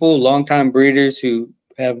some people, longtime breeders, who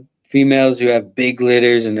have females who have big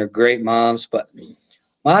litters and they're great moms, but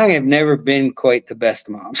mine have never been quite the best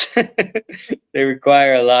moms. They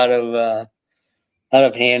require a lot of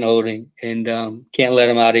hand holding, and can't let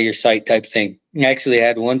them out of your sight type thing. I actually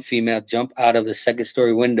had one female jump out of the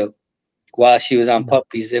second-story window while she was on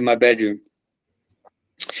puppies in my bedroom.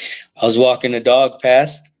 I was walking the dog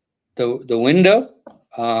past the window.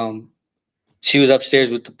 She was upstairs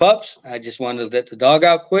with the pups. I just wanted to let the dog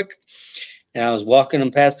out quick, and I was walking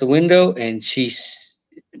them past the window, and she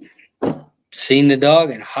seen the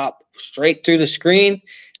dog and hopped straight through the screen,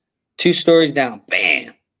 2 stories down.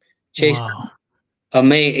 Bam! Chased Wow.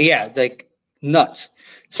 Amazing. Yeah, like nuts.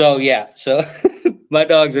 So my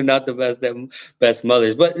dogs are not the best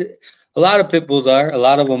mothers, but a lot of pit bulls are. A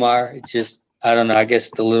lot of them are. It's just, I don't know. I guess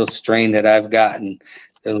the little strain that I've gotten,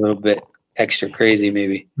 they're a little bit extra crazy,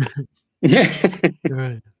 maybe.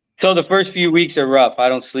 Right. So the first few weeks are rough. I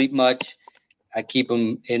don't sleep much. I keep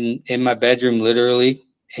them in my bedroom, literally,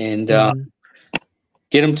 and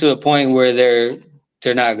get them to a point where they're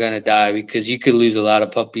not going to die, because you could lose a lot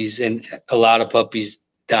of puppies, and a lot of puppies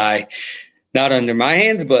die, not under my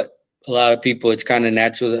hands, but a lot of people, it's kind of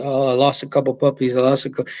natural that, I lost a couple puppies.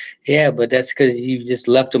 Yeah, but that's because you just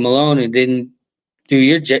left them alone and didn't do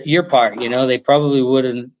your part. They probably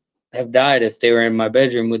wouldn't have died if they were in my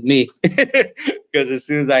bedroom with me, because as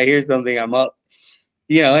soon as I hear something, I'm up,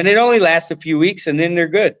 and it only lasts a few weeks, and then they're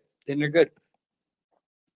good.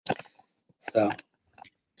 So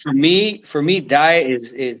for me, diet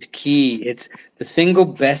is key. It's the single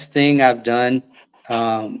best thing I've done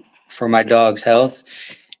for my dog's health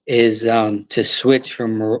is to switch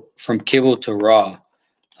from kibble to raw.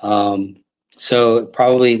 So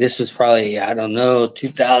this was probably, I don't know,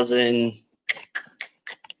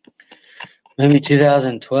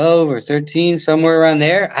 2012 or 13, somewhere around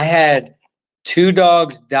there. I had 2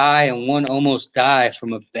 dogs die and one almost die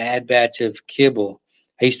from a bad batch of kibble.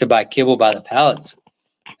 I used to buy kibble by the pallets.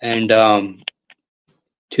 And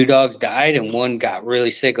 2 dogs died, and one got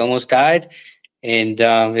really sick, almost died. And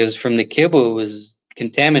it was from the kibble. It was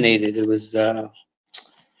contaminated. It was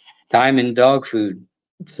diamond dog food.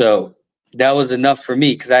 So that was enough for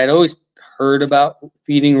me, because I had always heard about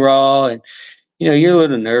feeding raw and, you're a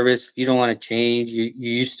little nervous. You don't want to change. You're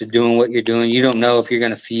used to doing what you're doing. You don't know if you're going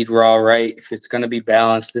to feed raw right, if it's going to be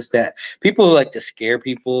balanced, this, that. People like to scare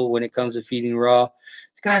people when it comes to feeding raw.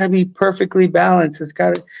 It's got to be perfectly balanced. It's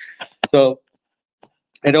got to. So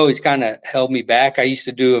it always kind of held me back. I used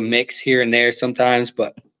to do a mix here and there sometimes,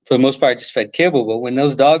 but for the most part, I just fed kibble. But when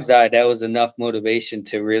those dogs died, that was enough motivation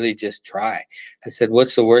to really just try. I said,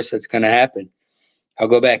 what's the worst that's going to happen? I'll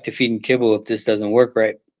go back to feeding kibble if this doesn't work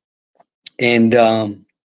right. And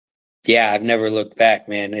yeah, I've never looked back,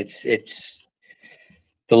 man. It's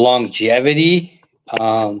the longevity.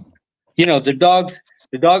 The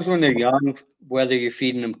dogs when they're young, whether you're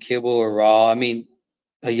feeding them kibble or raw, I mean,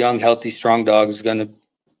 a young, healthy, strong dog is gonna.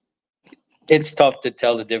 It's tough to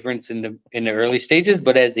tell the difference in the early stages,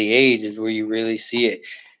 but as they age is where you really see it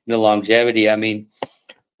in the longevity. I mean,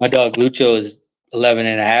 my dog Lucho is 11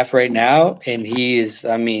 and a half right now, and he is.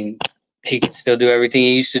 I mean, he can still do everything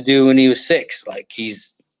he used to do when he was 6. Like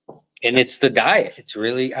and it's the diet. It's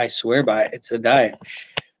really, I swear by it. It's a diet.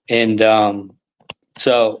 And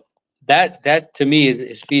so that to me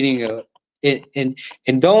is feeding and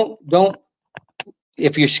don't,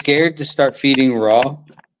 if you're scared to start feeding raw,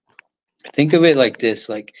 think of it like this,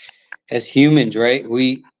 like as humans, right?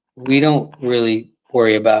 We don't really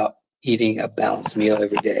worry about eating a balanced meal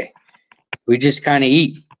every day. We just kind of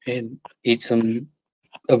eat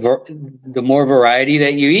the more variety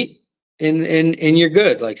that you eat, and you're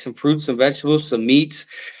good. Like some fruits, some vegetables, some meats,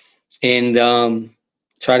 and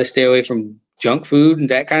try to stay away from junk food and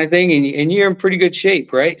that kind of thing, and you're in pretty good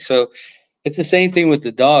shape, right? So it's the same thing with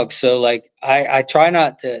the dogs. So like I try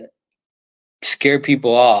not to scare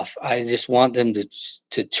people off. I just want them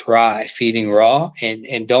to try feeding raw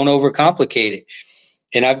and don't overcomplicate it.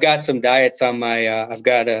 And I've got some diets on my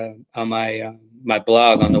on my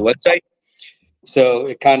blog on the website. So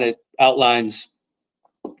it kind of outlines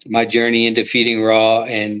my journey into feeding raw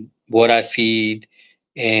and what I feed,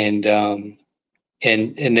 and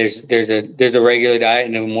there's a regular diet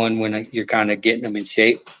and then one when you're kind of getting them in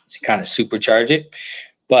shape to kind of supercharge it.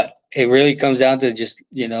 But it really comes down to just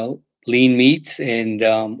lean meats and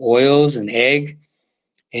oils and egg,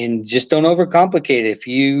 and just don't overcomplicate it. If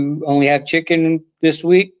you only have chicken this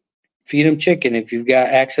week, feed them chicken. If you've got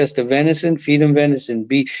access to venison, feed them venison.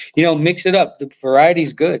 Mix it up. The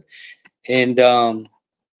variety's good, and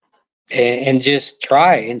just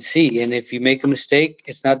try and see. And if you make a mistake,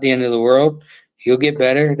 it's not the end of the world. You'll get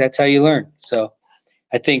better. That's how you learn. So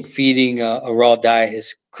I think feeding a raw diet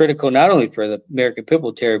is critical, not only for the American Pit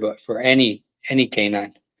Bull Terrier, but for any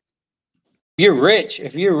canine. If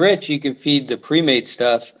you're rich, you can feed the pre-made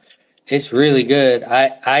stuff. It's really good.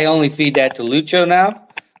 I only feed that to Lucho now.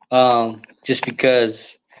 Just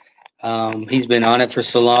because he's been on it for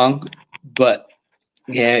so long. But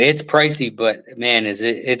yeah, it's pricey, but man,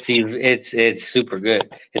 it's super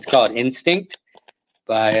good. It's called Instinct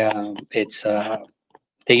by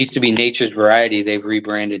they used to be Nature's Variety. They've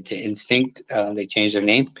rebranded to Instinct. They changed their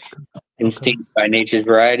name. Instinct by Nature's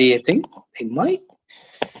Variety. I think they might.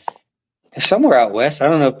 They're somewhere out west. I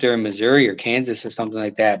don't know if they're in Missouri or Kansas or something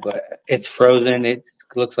like that, but it's frozen. It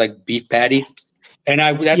looks like beef patty. And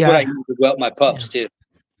that's what I use to welt my pups too.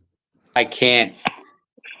 I can't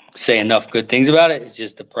say enough good things about it. It's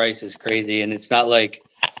just the price is crazy, and it's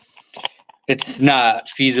not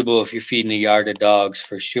feasible if you're feeding a yard of dogs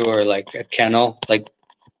for sure. Like a kennel, like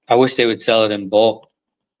I wish they would sell it in bulk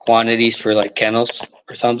quantities for like kennels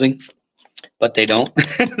or something, but they don't.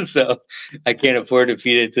 So I can't afford to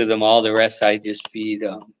feed it to them all. The rest I just feed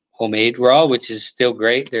homemade raw, which is still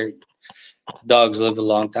great. Their dogs live a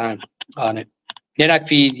long time on it. Then I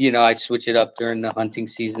feed, I switch it up during the hunting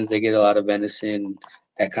seasons. They get a lot of venison,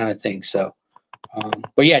 that kind of thing. So,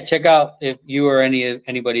 but yeah, check out, if you or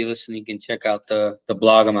anybody listening can check out the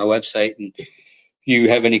blog on my website. And if you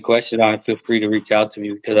have any questions on it, feel free to reach out to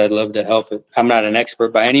me because I'd love to help it. I'm not an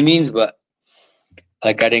expert by any means, but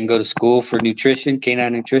like I didn't go to school for nutrition,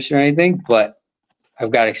 canine nutrition or anything, but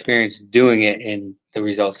I've got experience doing it and the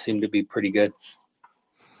results seem to be pretty good.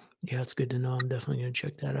 Yeah, it's good to know. I'm definitely going to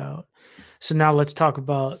check that out. So now let's talk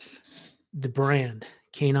about the brand,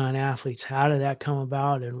 Canine Athletes. How did that come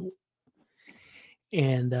about?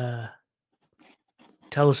 And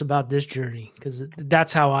tell us about this journey, because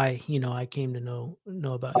that's how I came to know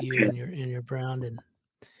about you and your brand. And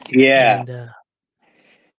yeah.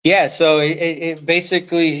 So it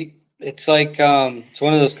basically, it's like it's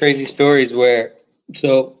one of those crazy stories where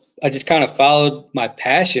I just kind of followed my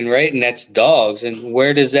passion, right? And that's dogs. And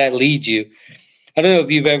where does that lead you? I don't know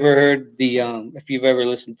if you've ever heard if you've ever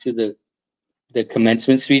listened to the the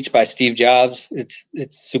commencement speech by Steve Jobs. It's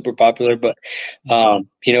super popular, but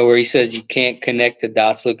you know, where he says you can't connect the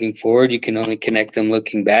dots looking forward, you can only connect them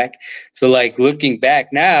looking back. So like looking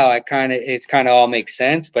back now, it's kind of all makes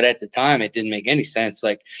sense, but at the time it didn't make any sense.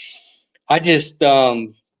 Like I just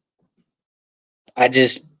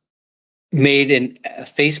made a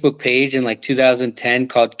Facebook page in like 2010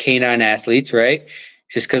 called Canine Athletes, right?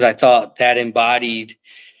 Just because I thought that embodied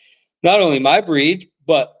not only my breed,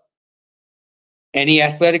 but any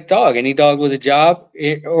athletic dog, any dog with a job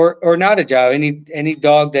or not a job, any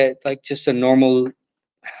dog that like just a normal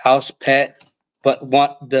house pet, but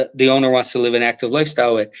the owner wants to live an active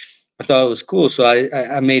lifestyle with. I thought it was cool, so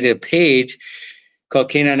I made a page called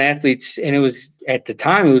Canine Athletes, and it was at the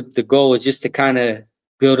time the goal was just to kind of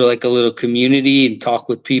build like a little community and talk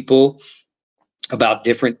with people about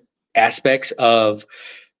different aspects of,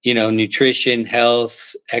 you know, nutrition,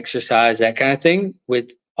 health, exercise, that kind of thing with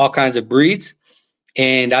all kinds of breeds.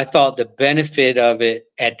 And I thought the benefit of it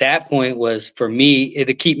at that point was for me,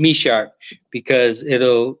 it'll keep me sharp because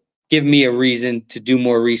it'll give me a reason to do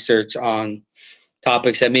more research on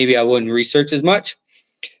topics that maybe I wouldn't research as much.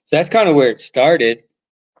 So that's kind of where it started.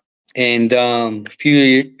 And after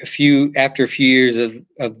a few years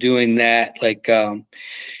of doing that, like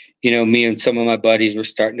you know, me and some of my buddies were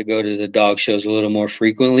starting to go to the dog shows a little more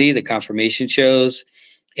frequently, the conformation shows,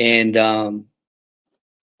 and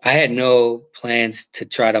I had no plans to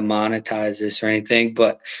try to monetize this or anything,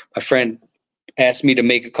 but my friend asked me to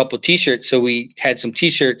make a couple t-shirts. So we had some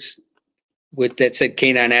t-shirts that said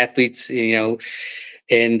Canine Athletes, you know,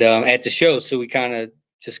 and at the show. So we kind of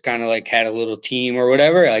like had a little team or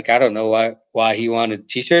whatever. Like, I don't know why he wanted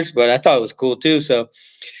t-shirts, but I thought it was cool too. So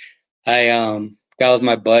I got with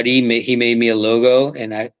my buddy, he made me a logo,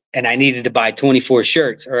 and I needed to buy 24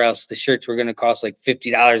 shirts or else the shirts were going to cost like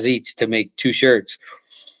 $50 each to make 2 shirts.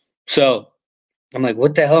 So I'm like,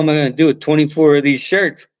 what the hell am I going to do with 24 of these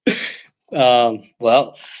shirts?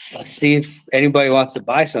 Well, let's see if anybody wants to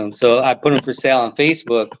buy some. So I put them for sale on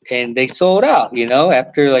Facebook, and they sold out, you know,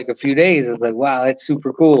 after like a few days. I was like, wow, that's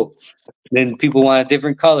super cool. Then people wanted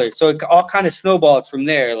different colors. So it all kind of snowballed from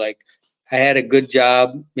there. Like I had a good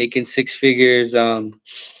job making 6 figures. And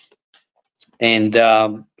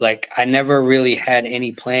like I never really had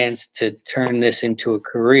any plans to turn this into a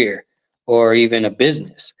career or even a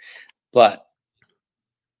business. But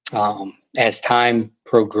as time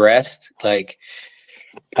progressed, like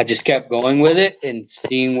I just kept going with it and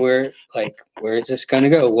seeing where is this going to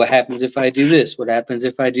go? What happens if I do this? What happens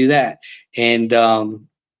if I do that? And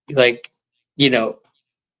like, you know,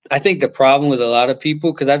 I think the problem with a lot of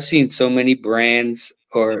people, because I've seen so many brands,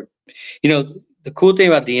 or, you know, the cool thing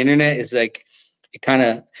about the internet is like it kind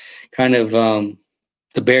of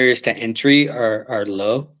the barriers to entry are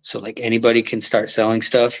low. So like anybody can start selling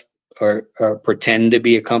stuff or pretend to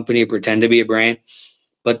be a company or pretend to be a brand,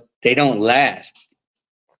 but they don't last.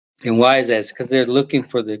 And why is that? It's because they're looking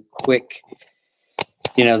for the quick,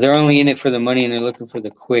 you know, they're only in it for the money, and they're looking for the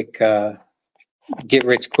quick, get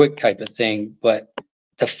rich quick type of thing. But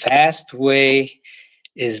the fast way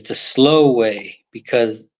is the slow way,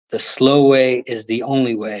 because the slow way is the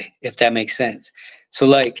only way, if that makes sense. So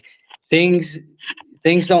like things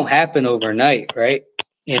don't happen overnight, right?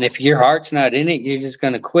 And if your heart's not in it, you're just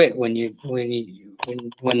gonna quit when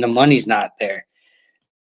the money's not there.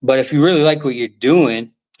 But if you really like what you're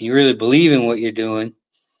doing, you really believe in what you're doing,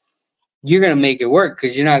 you're gonna make it work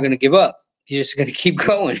because you're not gonna give up. You're just gonna keep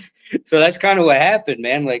going. So that's kind of what happened,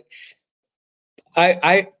 man. Like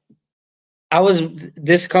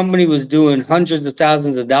this company was doing hundreds of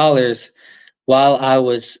thousands of dollars while I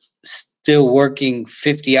was still working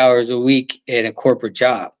 50 hours a week in a corporate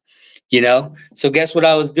job, you know? So guess what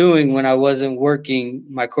I was doing when I wasn't working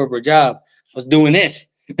my corporate job? I was doing this.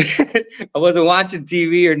 I wasn't watching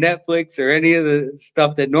TV or Netflix or any of the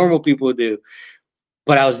stuff that normal people do,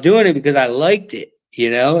 but I was doing it because I liked it,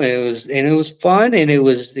 you know, and it was fun, and it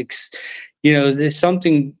was, you know, there's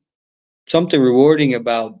something rewarding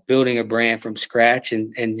about building a brand from scratch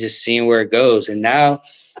and just seeing where it goes. And now,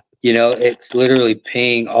 you know, it's literally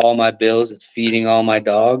paying all my bills. It's feeding all my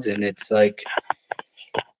dogs. And it's like,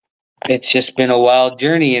 it's just been a wild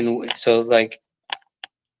journey. And so like,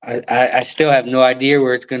 I still have no idea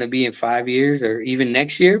where it's going to be in 5 years or even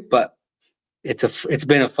next year, but it's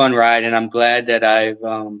been a fun ride. And I'm glad that I've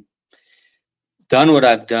done what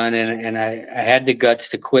I've done. And I had the guts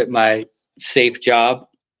to quit my safe job,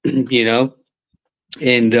 you know,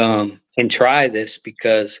 and try this,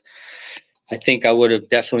 because I think I would have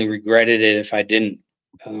definitely regretted it if I didn't.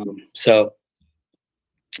 So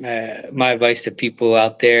my advice to people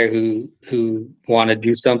out there who want to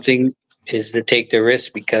do something is to take the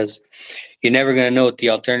risk, because you're never going to know what the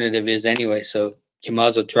alternative is anyway. So you might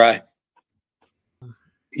as well try.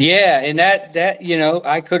 Yeah. And that, you know,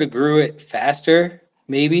 I could have grew it faster,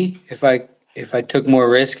 maybe if I took more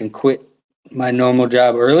risk and quit my normal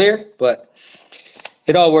job earlier, but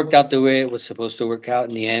it all worked out the way it was supposed to work out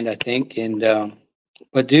in the end, I think. And,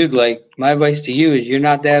 but dude, like my advice to you is you're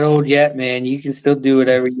not that old yet, man. You can still do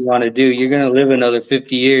whatever you want to do. You're going to live another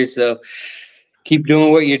 50 years. So keep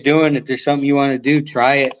doing what you're doing. If there's something you want to do,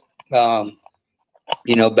 try it.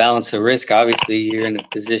 You know, balance the risk. Obviously, you're in a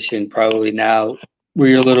position probably now where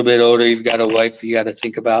you're a little bit older. You've got a wife you got to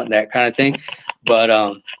think about and that kind of thing. But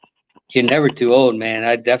you're never too old, man.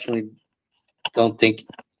 I definitely don't think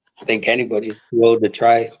anybody's too old to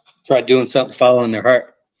try doing something, following their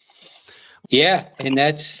heart. Yeah, and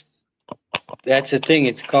that's the thing.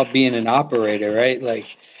 It's called being an operator, right? Like,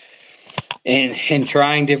 and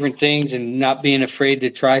trying different things and not being afraid to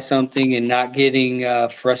try something and not getting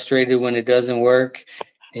frustrated when it doesn't work,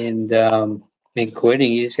 and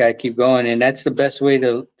quitting. You just got to keep going, and that's the best way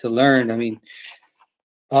to learn. I mean,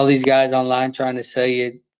 all these guys online trying to sell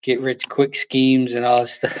you get rich quick schemes and all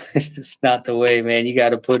this stuff. It's just not the way, man. You got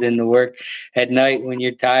to put in the work at night when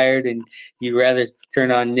you're tired and you'd rather turn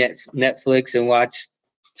on Netflix and watch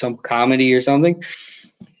some comedy or something.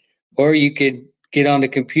 Or you could get on the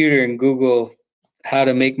computer and Google how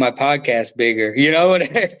to make my podcast bigger. You know what?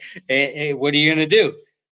 Hey, what are you going to do?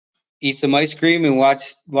 Eat some ice cream and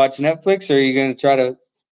watch Netflix? Or are you going to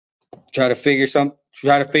try to figure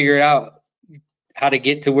it out, how to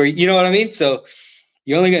get to where, you know what I mean? So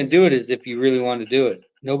you're only going to do it as if you really want to do it.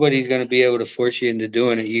 Nobody's going to be able to force you into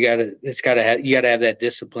doing it. You got to have that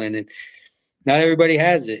discipline, and not everybody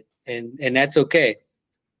has it, and that's okay.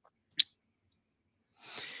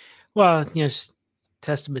 Well, yes,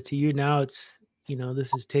 testament to you. Now it's, you know,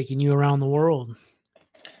 this is taking you around the world.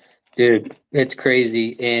 Dude, it's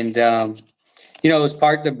crazy. And, you know, it's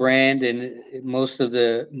part of the brand, and most of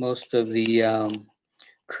the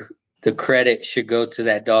credit should go to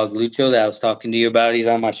that dog Lucho that I was talking to you about. He's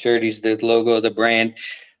on my shirt. He's the logo of the brand.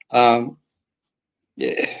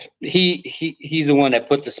 He's the one that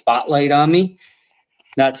put the spotlight on me.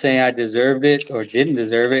 Not saying I deserved it or didn't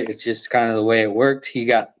deserve it. It's just kind of the way it worked. He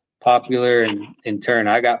got popular, and in turn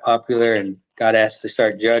I got popular and got asked to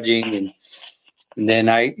start judging, and then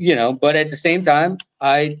I, you know, but at the same time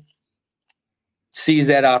I seized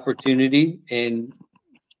that opportunity and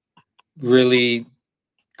really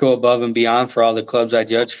go above and beyond for all the clubs I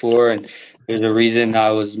judged for. And there's a reason I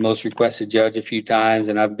was most requested judge a few times,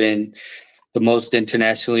 and I've been the most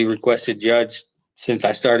internationally requested judge since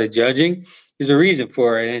I started judging. There's a reason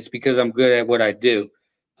for it, and it's because I'm good at what I do.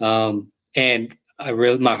 And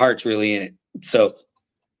my heart's really in it. So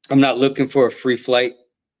I'm not looking for a free flight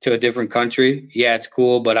to a different country. Yeah, it's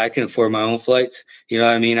cool, but I can afford my own flights. You know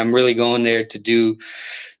what I mean? I'm really going there to do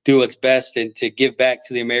what's best and to give back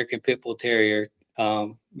to the American Pit Bull Terrier.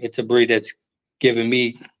 It's a breed that's given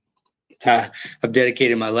me, I've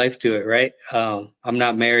dedicated my life to it, right? I'm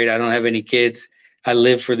not married. I don't have any kids. I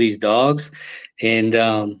live for these dogs,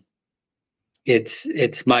 and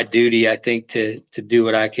it's my duty, I think, to do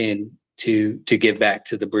what I can to give back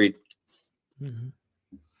to the breed. Mm-hmm.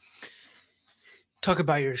 Talk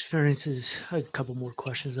about your experiences. A couple more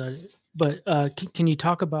questions on it, but can you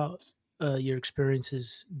talk about your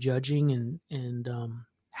experiences judging and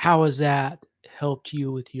how has that helped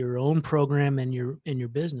you with your own program and your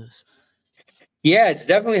business? Yeah, it's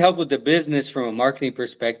definitely helped with the business from a marketing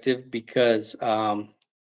perspective, because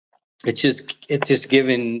it's just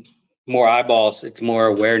given more eyeballs. It's more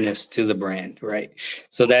awareness to the brand, right?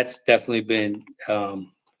 So that's definitely been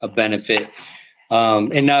a benefit,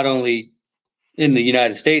 and not only in the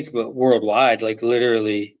United States but worldwide. Like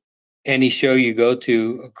literally any show you go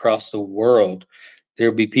to across the world,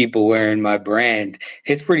 there'll be people wearing my brand.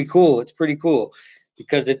 It's pretty cool.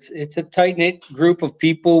 Because it's a tight-knit group of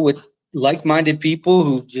people with like-minded people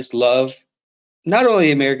who just love not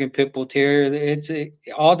only American Pit Bull Terrier, it's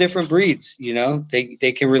all different breeds. You know,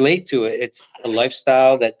 they can relate to it. It's a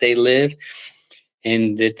lifestyle that they live,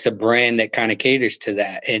 and it's a brand that kind of caters to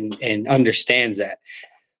that and understands that.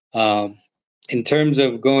 In terms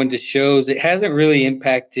of going to shows, it hasn't really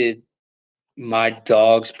impacted my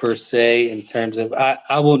dogs per se, in terms of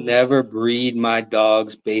I will never breed my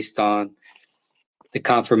dogs based on the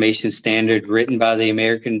conformation standard written by the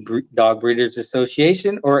American Dog Breeders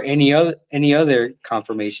Association or any other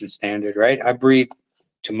conformation standard, right? I breed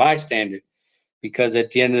to my standard, because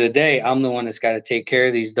at the end of the day, I'm the one that's got to take care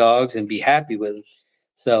of these dogs and be happy with them.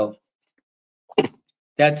 So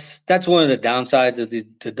that's one of the downsides of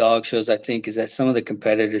the dog shows, I think, is that some of the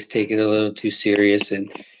competitors take it a little too serious,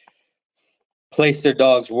 and place their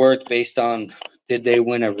dog's worth based on did they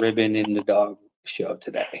win a ribbon in the dog show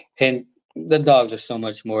today. And the dogs are so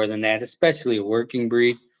much more than that, especially a working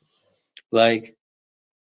breed. Like,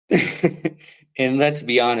 and let's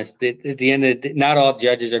be honest, at the end of the day, not all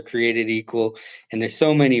judges are created equal, and there's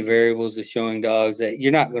so many variables of showing dogs that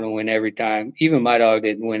you're not going to win every time. Even my dog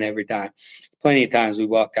didn't win every time. Plenty of times we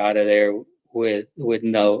walk out of there with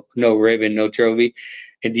no ribbon, no trophy.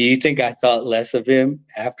 And do you think I thought less of him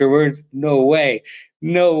afterwards? No way,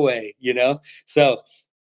 no way. So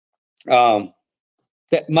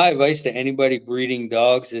my advice to anybody breeding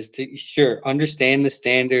dogs is to understand the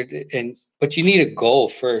standard, but you need a goal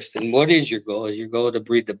first. And what is your goal? Is your goal to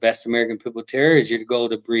breed the best American Pit Bull Terrier? Is your goal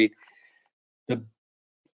to breed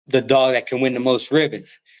the dog that can win the most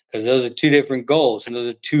ribbons? Because those are two different goals, and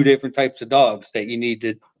those are two different types of dogs that you need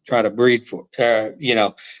to try to breed for,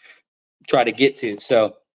 try to get to.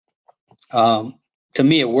 So, to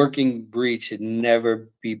me, a working breed should never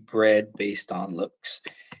be bred based on looks.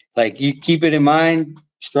 Like, you keep it in mind,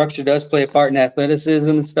 structure does play a part in athleticism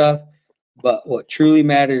and stuff, but what truly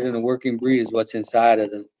matters in a working breed is what's inside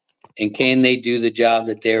of them, and can they do the job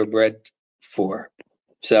that they were bred for?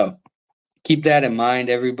 So keep that in mind,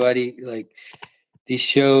 everybody. Like, these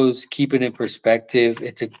shows, keep it in perspective.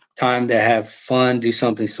 It's a time to have fun, do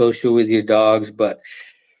something social with your dogs, but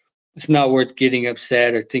it's not worth getting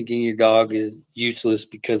upset or thinking your dog is useless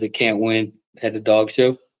because it can't win at a dog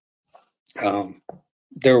show.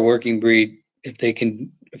 They're a working breed. If they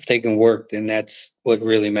can work, then that's what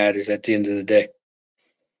really matters at the end of the day.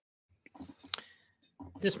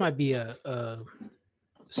 This might be a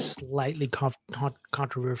slightly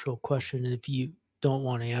controversial question, and if you don't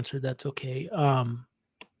want to answer, that's okay.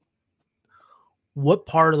 What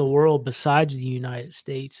part of the world besides the United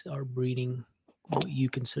States are breeding what you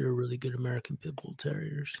consider really good American Pit Bull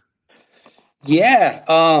Terriers? Yeah.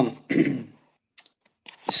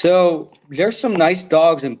 So there's some nice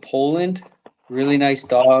dogs in Poland, really nice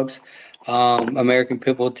dogs. American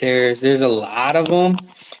Pit Bull Terriers. There's a lot of them.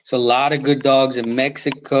 It's a lot of good dogs in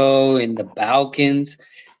Mexico, in the Balkans,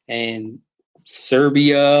 and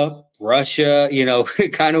Serbia, Russia,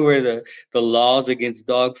 kind of where the laws against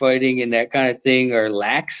dog fighting and that kind of thing are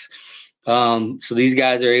lax. So these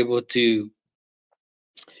guys are able to,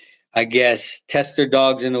 I guess, test their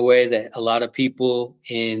dogs in a way that a lot of people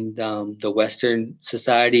in the Western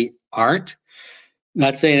society aren't.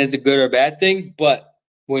 Not saying it's a good or bad thing, but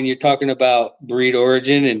when you're talking about breed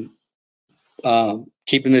origin and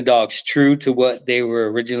keeping the dogs true to what they were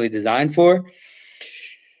originally designed for,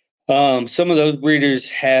 some of those breeders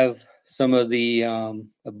have some of the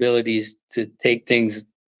abilities to take things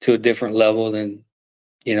to a different level than,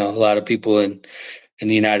 a lot of people in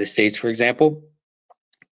the United States, for example.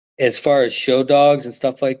 As far as show dogs and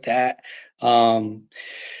stuff like that,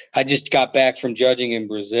 I just got back from judging in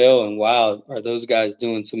Brazil, and wow, are those guys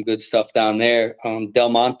doing some good stuff down there. Del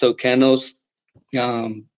Monte Kennels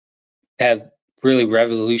have really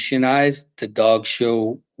revolutionized the dog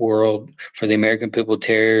show world for the American Pit Bull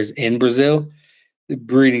Terriers in Brazil. They're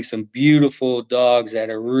breeding some beautiful dogs that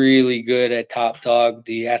are really good at top dog,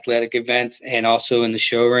 the athletic events, and also in the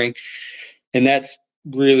show ring. And that's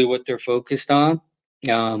really what they're focused on.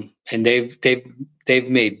 And they've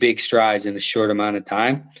made big strides in a short amount of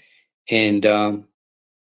time. And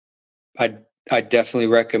I definitely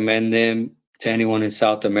recommend them to anyone in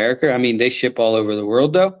South America. I mean, they ship all over the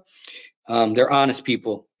world, though. They're honest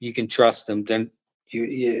people. You can trust them. Then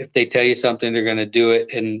if they tell you something, they're going to do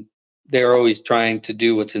it. And they're always trying to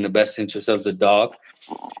do what's in the best interest of the dog.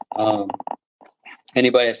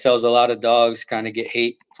 Anybody that sells a lot of dogs kind of get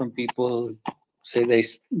hate from people. Say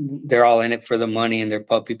they're all in it for the money and they're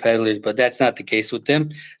puppy peddlers, but that's not the case with them.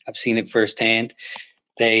 I've seen it firsthand.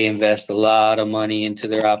 They invest a lot of money into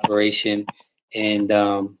their operation, and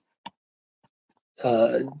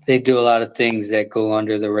they do a lot of things that go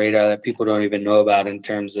under the radar that people don't even know about in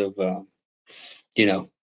terms of,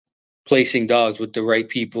 placing dogs with the right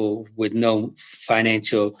people with no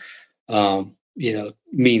financial,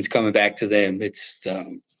 means coming back to them. It's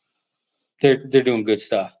they're doing good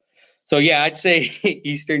stuff. So yeah, I'd say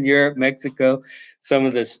Eastern Europe, Mexico, some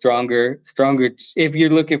of the stronger. If you're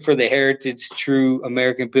looking for the heritage, true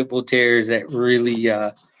American Pit Bull Terriers that really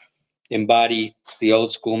embody the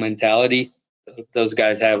old school mentality, those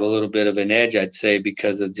guys have a little bit of an edge, I'd say,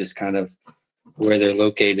 because of just kind of where they're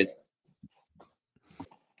located.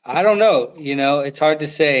 I don't know. It's hard to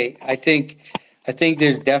say. I think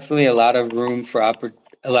there's definitely a lot of room for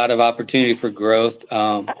a lot of opportunity for growth.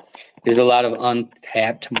 There's a lot of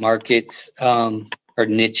untapped markets or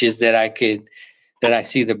niches that I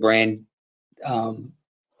see the brand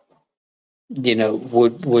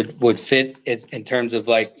would fit in terms of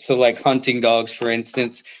like, so like hunting dogs, for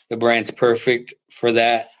instance, the brand's perfect for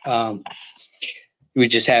that. We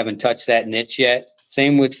just haven't touched that niche yet.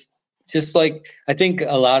 Same with just like, I think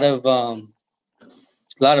a lot of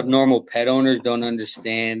normal pet owners don't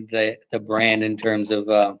understand the brand in terms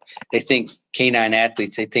of, they think canine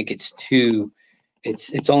athletes, they think it's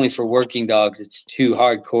only for working dogs. It's too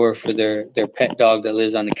hardcore for their pet dog that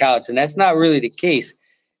lives on the couch. And that's not really the case.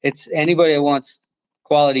 It's anybody that wants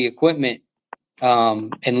quality equipment,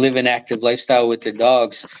 and live an active lifestyle with their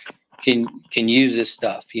dogs can use this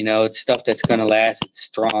stuff. It's stuff that's going to last. It's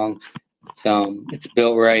strong. It's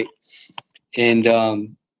built right, and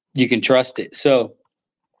you can trust it. So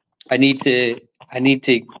I need to,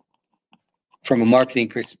 from a marketing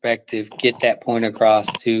perspective, get that point across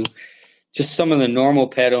to just some of the normal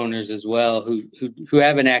pet owners as well, who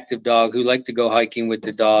have an active dog, who like to go hiking with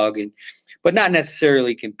the dog, but not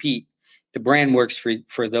necessarily compete. The brand works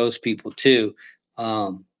for those people too.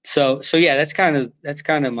 So yeah, that's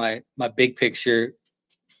kind of my big picture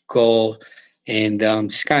goal, and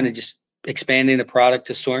just expanding the product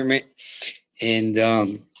assortment and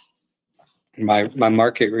my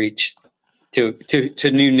market reach to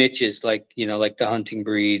new niches, like like the hunting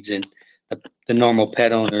breeds and the normal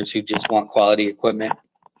pet owners who just want quality equipment.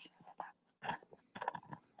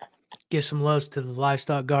 Give some loves to the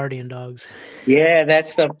livestock guardian dogs. Yeah, that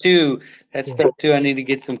stuff too. I need to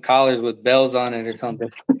get some collars with bells on it or something.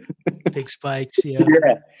 Big spikes. Yeah.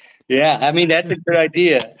 Yeah. I mean, that's a good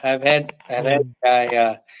idea. I've had a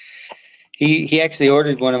guy. He actually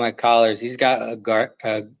ordered one of my collars. He's got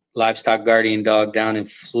a livestock guardian dog down in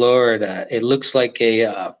Florida. It looks like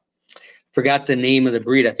forgot the name of the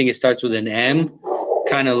breed. I think it starts with an M.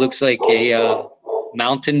 Kind of looks like a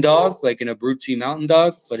mountain dog, like an Abruzzi mountain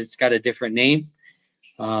dog, but it's got a different name.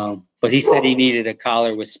 But he said he needed a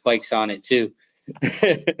collar with spikes on it too.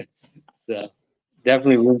 So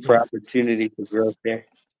definitely room for opportunity for growth there.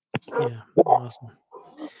 Yeah, awesome.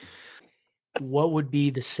 What would be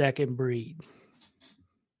the second breed?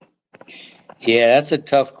 Yeah, that's a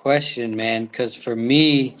tough question, man, because for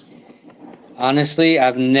me, honestly,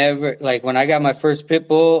 I've never, like when I got my first pit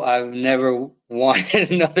bull, I've never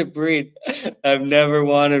wanted another breed. I've never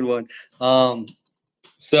wanted one.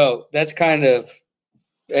 So that's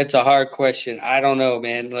it's a hard question. I don't know,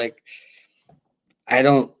 man. Like,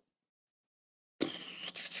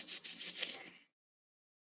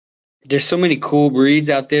 there's so many cool breeds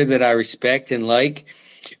out there that I respect and like,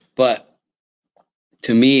 but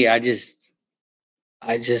to me, I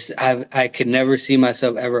could never see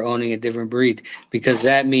myself ever owning a different breed, because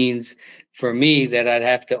that means for me that I'd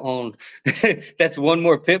have to own that's one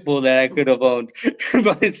more pit bull that I could have owned.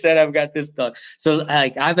 But instead I've got this dog. So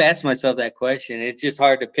I've asked myself that question. It's just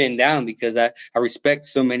hard to pin down because I respect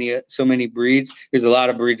so many breeds. There's a lot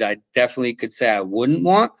of breeds I definitely could say I wouldn't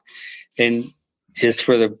want. And just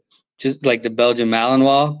like the Belgian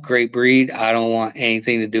Malinois, great breed. I don't want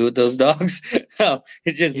anything to do with those dogs.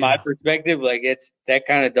 It's just my perspective. Like, it's that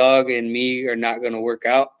kind of dog and me are not going to work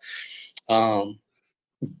out.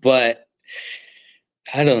 But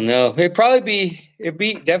I don't know. It'd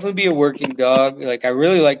definitely be a working dog. Like, I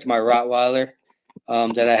really liked my Rottweiler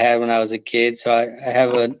that I had when I was a kid. So I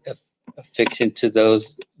have a affection to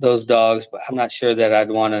those dogs, but I'm not sure that I'd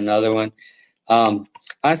want another one.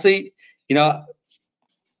 Honestly,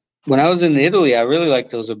 when I was in Italy, I really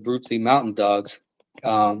liked those Abruzzi mountain dogs.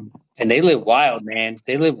 And they live wild, man.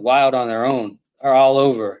 They live wild on their own. They're all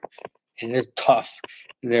over. And they're tough.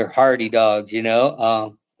 They're hardy dogs, They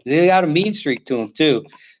got a mean streak to them, too.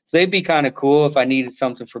 So they'd be kind of cool if I needed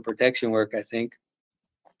something for protection work, I think.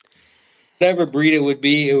 Whatever breed it would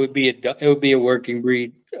be a working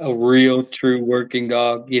breed, a real, true working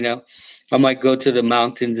dog, I might go to the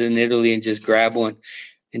mountains in Italy and just grab one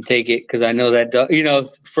and take it, because I know that dog,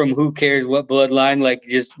 from who cares what bloodline, like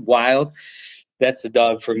just wild. That's the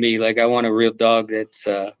dog for me. Like, I want a real dog that's,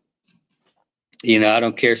 I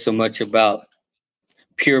don't care so much about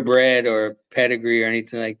purebred or pedigree or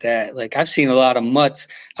anything like that. Like, I've seen a lot of mutts.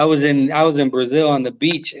 I was in Brazil on the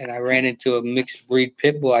beach, and I ran into a mixed breed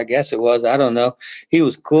pit bull. I guess it was. I don't know. He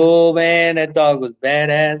was cool, man. That dog was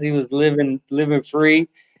badass. He was living free.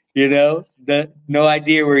 No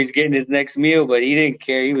idea where he's getting his next meal, but he didn't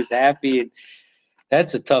care. He was happy. And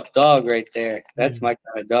that's a tough dog right there. That's my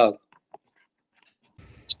kind of dog.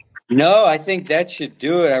 No, I think that should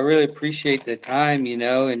do it. I really appreciate the time,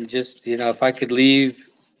 and just, if I could leave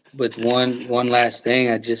with one last thing,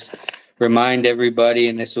 I just remind everybody,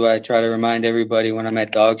 and this is what I try to remind everybody when I'm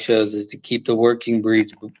at dog shows, is to keep the working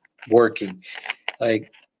breeds working.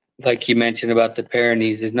 Like you mentioned about the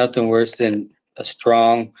Pyrenees, there's nothing worse than a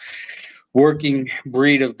strong working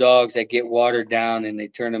breed of dogs that get watered down and they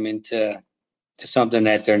turn them into something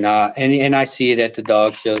that they're not. And I see it at the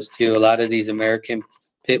dog shows too. A lot of these American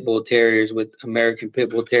Pit Bull Terriers with American Pit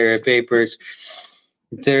Bull Terrier papers,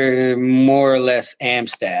 they're more or less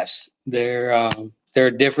Amstaffs. They're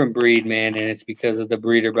a different breed, man, and it's because of the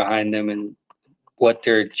breeder behind them and what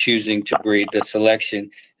they're choosing to breed. The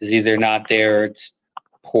selection is either not there or it's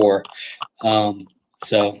poor.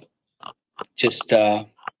 So just do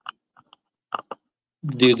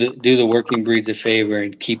the working breeds a favor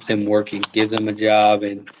and keep them working. Give them a job,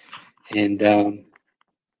 and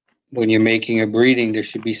when you're making a breeding, there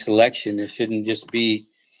should be selection. There shouldn't just be,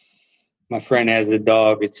 my friend has a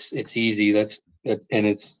dog. It's easy.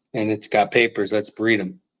 And it's got papers. Let's breed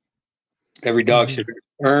them. Every dog should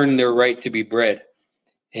earn their right to be bred,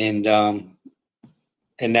 and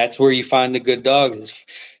that's where you find the good dogs. Is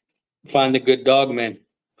find the good dog men.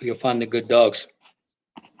 You'll find the good dogs.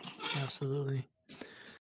 Absolutely.